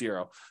property are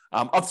zero,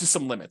 up to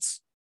some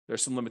limits.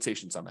 There's some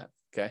limitations on that.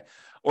 Okay.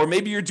 Or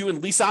maybe you're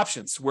doing lease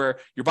options where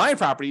you're buying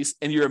properties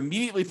and you're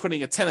immediately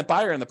putting a tenant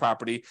buyer in the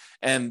property,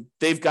 and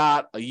they've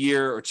got a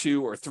year or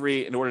 2 or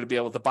 3 in order to be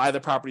able to buy the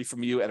property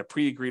from you at a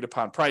pre-agreed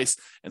upon price.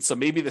 And so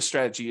maybe the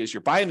strategy is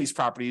you're buying these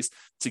properties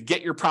to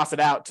get your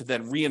profit out to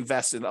then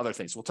reinvest in other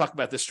things. We'll talk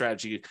about this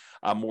strategy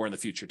more in the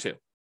future too.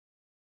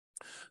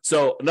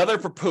 So another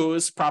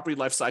proposed property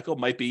life cycle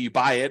might be you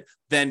buy it,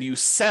 then you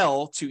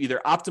sell to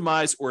either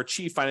optimize or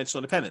achieve financial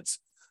independence.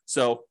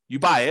 So you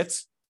buy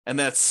it, and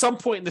then at some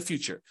point in the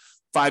future,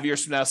 5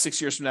 years from now,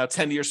 6 years from now,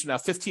 10 years from now,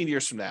 15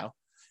 years from now,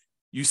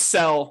 you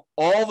sell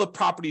all the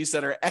properties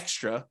that are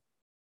extra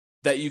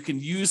that you can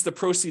use the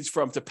proceeds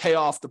from to pay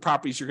off the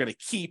properties you're going to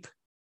keep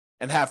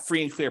and have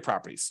free and clear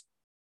properties.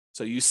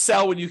 So you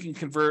sell when you can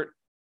convert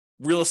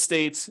real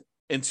estate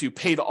into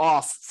paid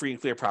off free and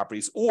clear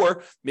properties.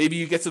 Or maybe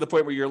you get to the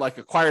point where you're like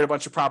acquired a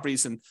bunch of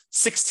properties and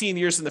 16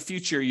 years in the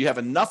future, you have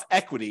enough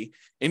equity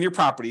in your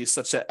properties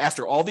such that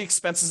after all the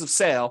expenses of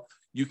sale,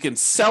 you can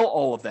sell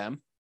all of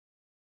them.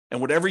 And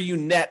whatever you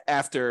net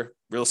after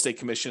real estate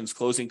commissions,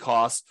 closing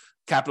costs,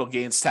 capital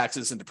gains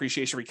taxes, and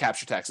depreciation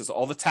recapture taxes,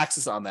 all the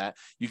taxes on that,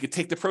 you can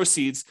take the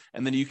proceeds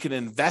and then you can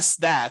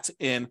invest that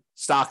in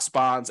stocks,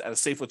 bonds at a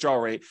safe withdrawal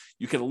rate.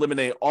 You can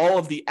eliminate all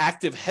of the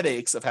active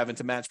headaches of having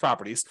to manage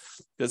properties,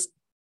 because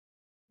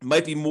it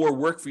might be more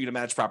work for you to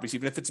manage properties,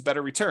 even if it's a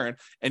better return.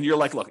 And you're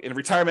like, look, in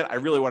retirement, I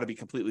really want to be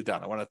completely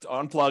done. I want to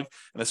unplug and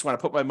I just want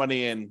to put my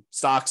money in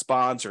stocks,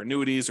 bonds, or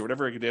annuities, or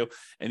whatever I can do.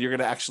 And you're going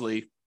to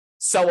actually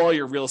sell all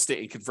your real estate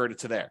and convert it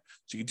to there.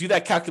 So you can do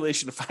that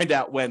calculation to find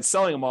out when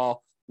selling them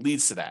all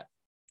leads to that.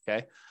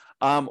 Okay.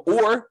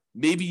 Or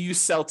maybe you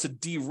sell to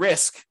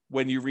de-risk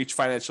when you reach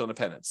financial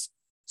independence.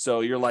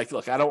 So you're like,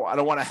 look, I don't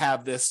want to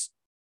have this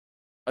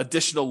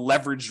additional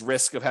leveraged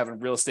risk of having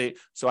real estate,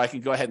 so I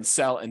can go ahead and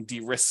sell and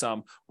de-risk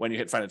some when you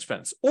hit financial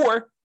independence.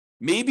 Or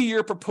maybe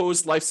your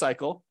proposed life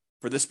cycle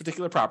for this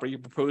particular property, your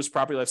proposed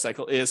property life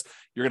cycle is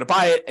you're going to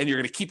buy it and you're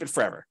going to keep it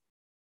forever.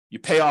 You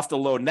pay off the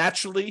loan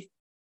naturally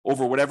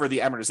over whatever the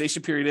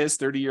amortization period is,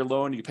 30-year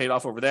loan, you pay it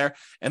off over there,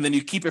 and then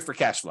you keep it for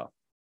cash flow.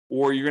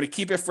 Or you're going to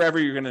keep it forever,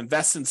 you're going to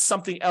invest in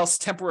something else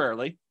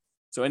temporarily.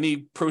 So any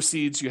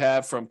proceeds you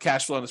have from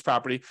cash flow on this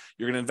property,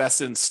 you're going to invest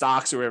in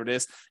stocks or whatever it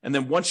is. And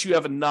then once you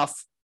have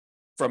enough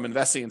from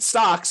investing in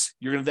stocks,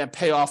 you're going to then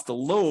pay off the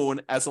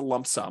loan as a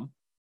lump sum.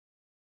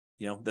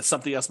 You know, that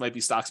something else might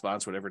be stocks,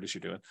 bonds, whatever it is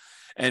you're doing.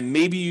 And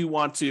maybe you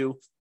want to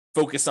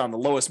focus on the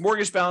lowest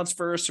mortgage balance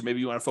first, or maybe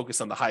you want to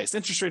focus on the highest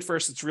interest rate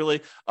first. It's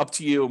really up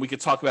to you. And we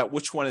could talk about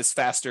which one is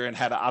faster and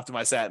how to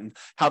optimize that and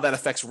how that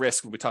affects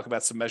risk when we talk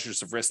about some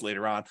measures of risk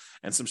later on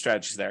and some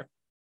strategies there.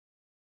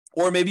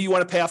 Or maybe you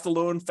want to pay off the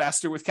loan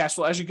faster with cash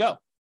flow as you go.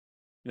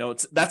 You know,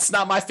 that's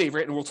not my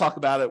favorite, and we'll talk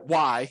about it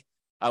why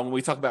when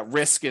we talk about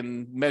risk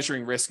and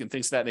measuring risk and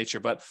things of that nature.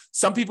 But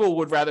some people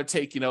would rather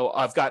take,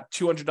 I've got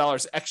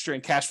 $200 extra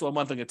in cash flow a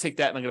month. I'm going to take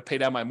that and I'm going to pay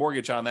down my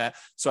mortgage on that.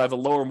 So I have a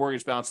lower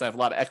mortgage balance and I have a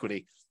lot of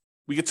equity.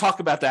 We could talk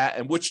about that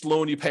and which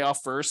loan you pay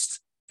off first.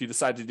 If you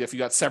decide to, if you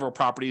got several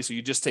properties, or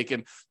you just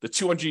taking the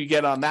 200 you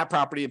get on that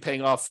property and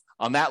paying off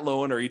on that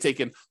loan, or you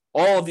taking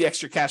all of the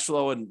extra cash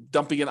flow and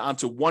dumping it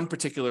onto one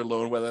particular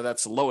loan, whether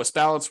that's the lowest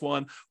balance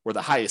one or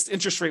the highest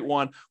interest rate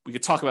one. We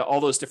could talk about all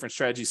those different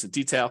strategies in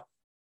detail.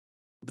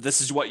 But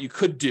this is what you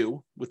could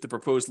do with the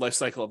proposed life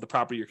cycle of the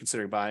property you're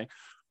considering buying.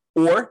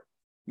 Or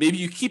maybe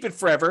you keep it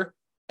forever,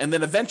 and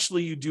then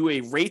eventually you do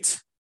a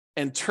rate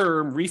and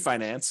term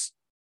refinance.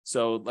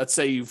 So let's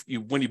say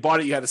when you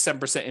bought it, you had a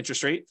 7%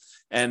 interest rate,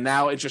 and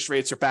now interest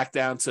rates are back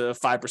down to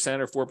 5%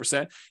 or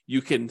 4%.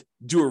 You can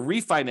do a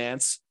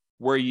refinance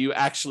where you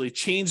actually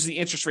change the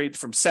interest rate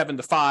from 7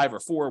 to 5 or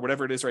 4,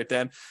 whatever it is right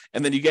then,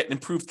 and then you get an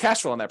improved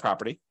cash flow on that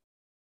property.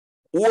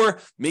 Or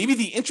maybe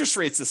the interest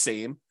rate's the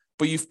same,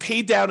 but you've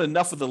paid down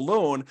enough of the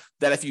loan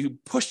that if you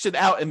pushed it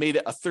out and made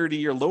it a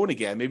 30-year loan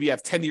again, maybe you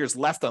have 10 years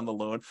left on the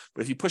loan,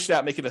 but if you push it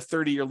out, make it a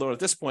 30-year loan at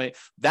this point,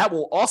 that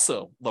will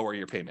also lower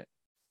your payment.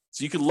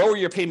 So you can lower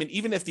your payment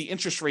even if the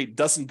interest rate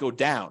doesn't go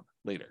down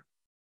later.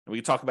 And we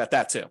can talk about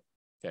that too.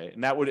 Okay.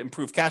 And that would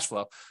improve cash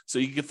flow. So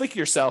you can think to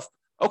yourself,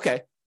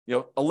 okay,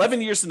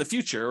 11 years in the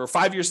future, or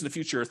 5 years in the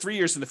future, or 3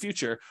 years in the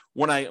future,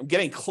 when I'm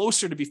getting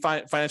closer to be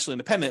financially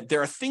independent,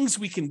 there are things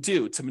we can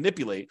do to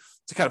manipulate,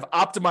 to kind of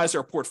optimize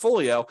our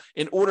portfolio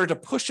in order to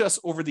push us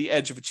over the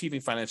edge of achieving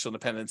financial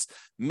independence.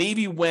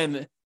 Maybe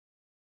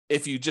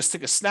if you just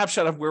took a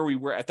snapshot of where we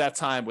were at that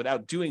time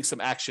without doing some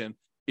action,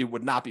 it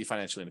would not be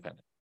financially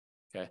independent.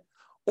 Okay.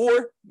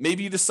 Or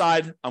maybe you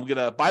decide, I'm going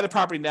to buy the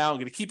property now, I'm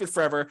going to keep it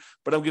forever,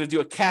 but I'm going to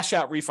do a cash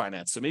out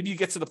refinance. So maybe you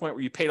get to the point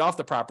where you paid off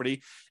the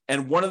property,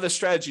 and one of the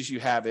strategies you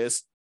have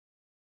is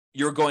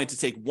you're going to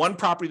take one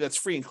property that's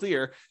free and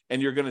clear,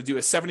 and you're going to do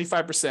a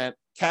 75%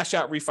 cash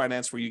out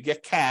refinance where you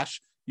get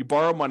cash, you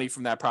borrow money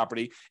from that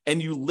property,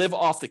 and you live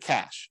off the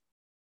cash.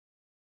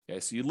 Okay,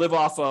 so you live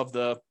off of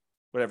the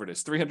whatever it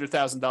is,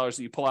 $300,000 that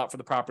you pull out for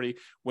the property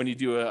when you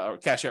do a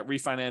cash out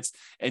refinance,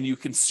 and you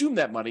consume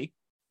that money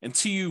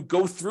until you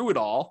go through it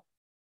all,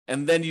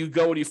 and then you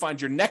go and you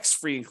find your next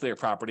free and clear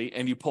property,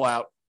 and you pull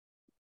out,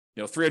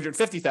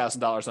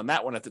 $350,000 on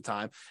that one at the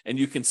time, and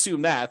you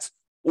consume that,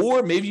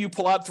 Or maybe you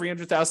pull out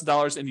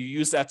 $300,000 and you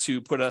use that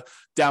to put a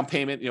down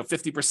payment,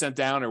 50%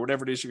 down or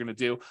whatever it is you're going to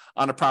do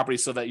on a property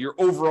so that your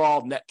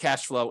overall net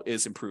cash flow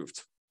is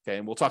improved. Okay.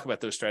 And we'll talk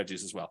about those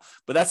strategies as well.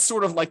 But that's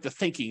sort of like the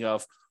thinking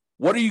of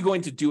what are you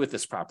going to do with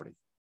this property?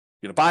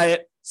 You're going to buy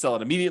it, sell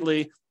it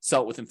immediately,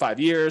 sell it within 5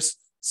 years,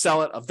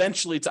 sell it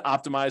eventually to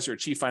optimize or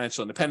achieve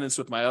financial independence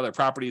with my other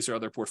properties or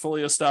other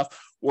portfolio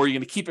stuff, or you're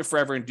going to keep it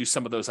forever and do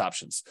some of those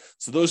options.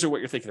 So those are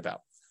what you're thinking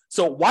about.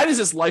 So why does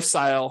this life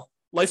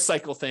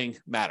cycle thing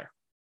matter?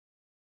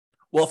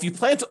 Well, if you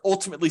plan to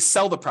ultimately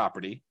sell the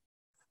property,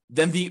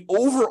 then the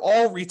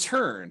overall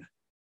return,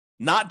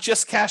 not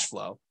just cash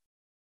flow,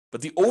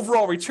 but the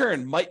overall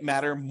return might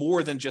matter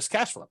more than just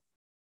cash flow.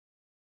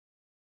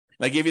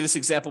 And I gave you this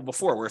example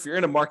before, where if you're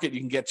in a market, you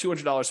can get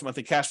 $200 a month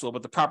in cash flow,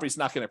 but the property's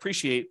not going to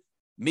appreciate.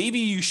 Maybe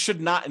you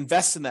should not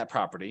invest in that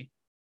property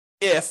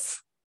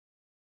if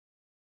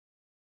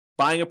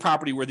buying a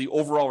property where the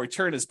overall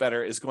return is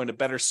better is going to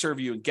better serve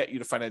you and get you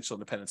to financial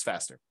independence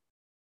faster.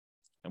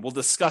 And we'll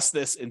discuss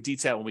this in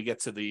detail when we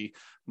get to the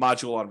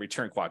module on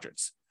return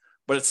quadrants.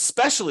 But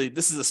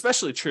this is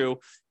especially true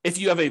if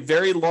you have a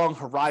very long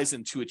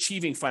horizon to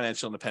achieving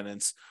financial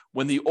independence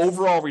when the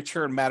overall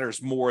return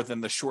matters more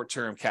than the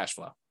short-term cash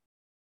flow.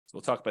 So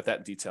we'll talk about that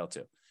in detail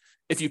too.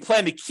 If you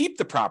plan to keep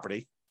the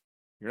property,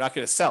 you're not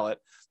going to sell it,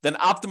 then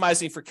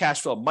optimizing for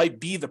cash flow might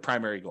be the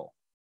primary goal.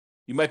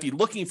 You might be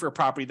looking for a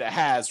property that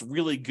has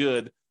really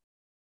good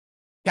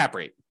cap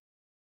rate,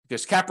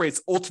 because cap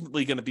rate's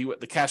ultimately going to be what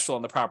the cash flow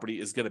on the property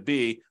is going to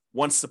be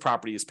once the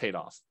property is paid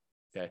off.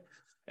 Okay.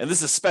 And this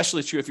is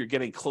especially true if you're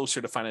getting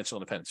closer to financial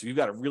independence. If you've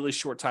got a really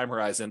short time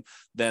horizon,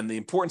 then the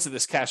importance of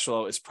this cash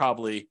flow is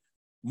probably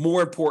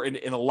more important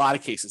in a lot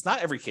of cases,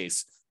 not every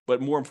case,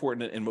 but more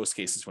important in most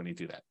cases when you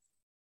do that.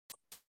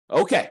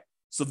 Okay.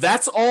 So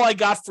that's all I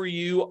got for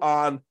you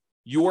on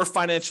your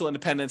financial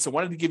independence. I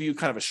wanted to give you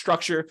kind of a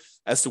structure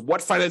as to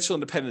what financial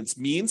independence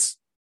means,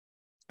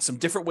 some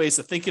different ways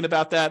of thinking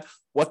about that,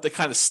 what the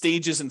kind of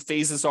stages and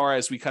phases are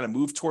as we kind of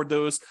move toward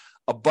those,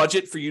 a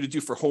budget for you to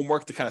do for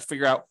homework to kind of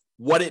figure out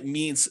what it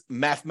means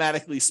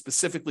mathematically,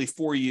 specifically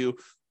for you,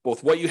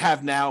 both what you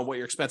have now and what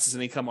your expenses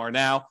and income are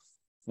now,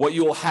 what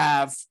you will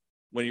have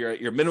when you're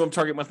at your minimum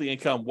target monthly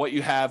income, what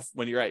you have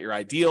when you're at your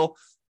ideal.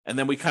 And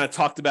then we kind of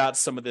talked about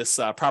some of this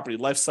property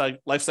life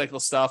cycle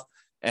stuff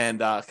and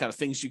kind of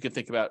things you can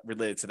think about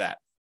related to that.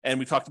 And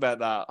we talked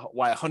about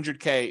why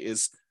 100K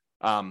is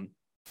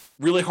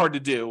really hard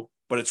to do,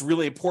 but it's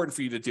really important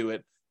for you to do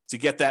it to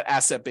get that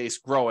asset base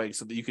growing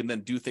so that you can then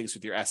do things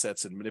with your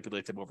assets and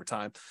manipulate them over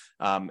time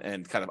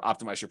and kind of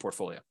optimize your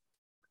portfolio.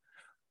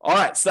 All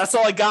right, so that's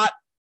all I got.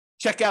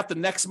 Check out the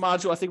next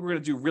module. I think we're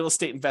going to do real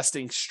estate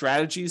investing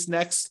strategies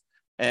next.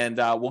 And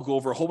we'll go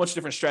over a whole bunch of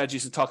different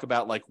strategies and talk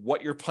about like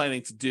what you're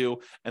planning to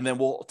do. And then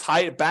we'll tie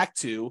it back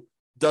to,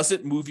 does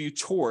it move you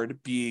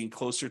toward being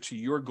closer to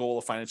your goal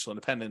of financial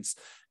independence?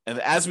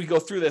 And as we go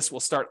through this, we'll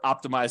start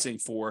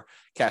optimizing for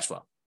cash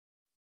flow.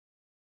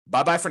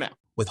 Bye-bye for now.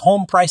 With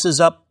home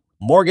prices up,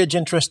 mortgage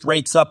interest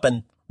rates up,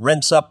 and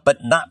rents up,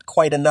 but not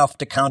quite enough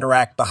to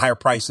counteract the higher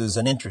prices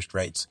and interest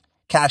rates,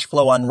 cash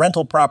flow on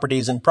rental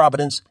properties in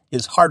Providence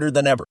is harder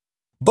than ever.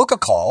 Book a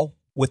call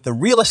with the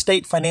Real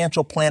Estate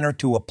Financial Planner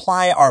to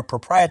apply our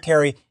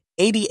proprietary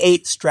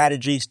 88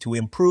 strategies to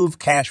improve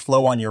cash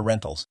flow on your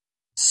rentals.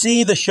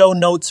 See the show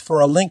notes for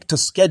a link to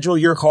schedule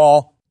your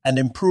call and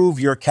improve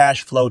your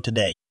cash flow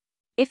today.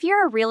 If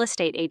you're a real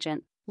estate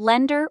agent,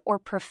 lender, or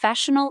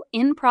professional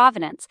in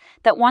Providence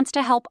that wants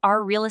to help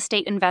our real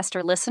estate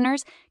investor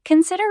listeners,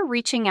 consider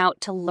reaching out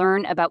to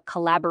learn about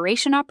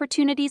collaboration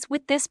opportunities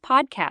with this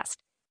podcast.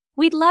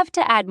 We'd love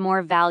to add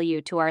more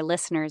value to our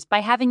listeners by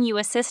having you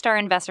assist our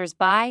investors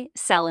buy,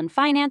 sell, and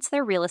finance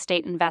their real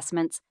estate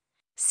investments.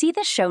 See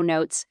the show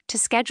notes to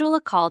schedule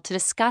a call to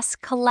discuss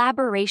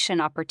collaboration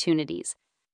opportunities.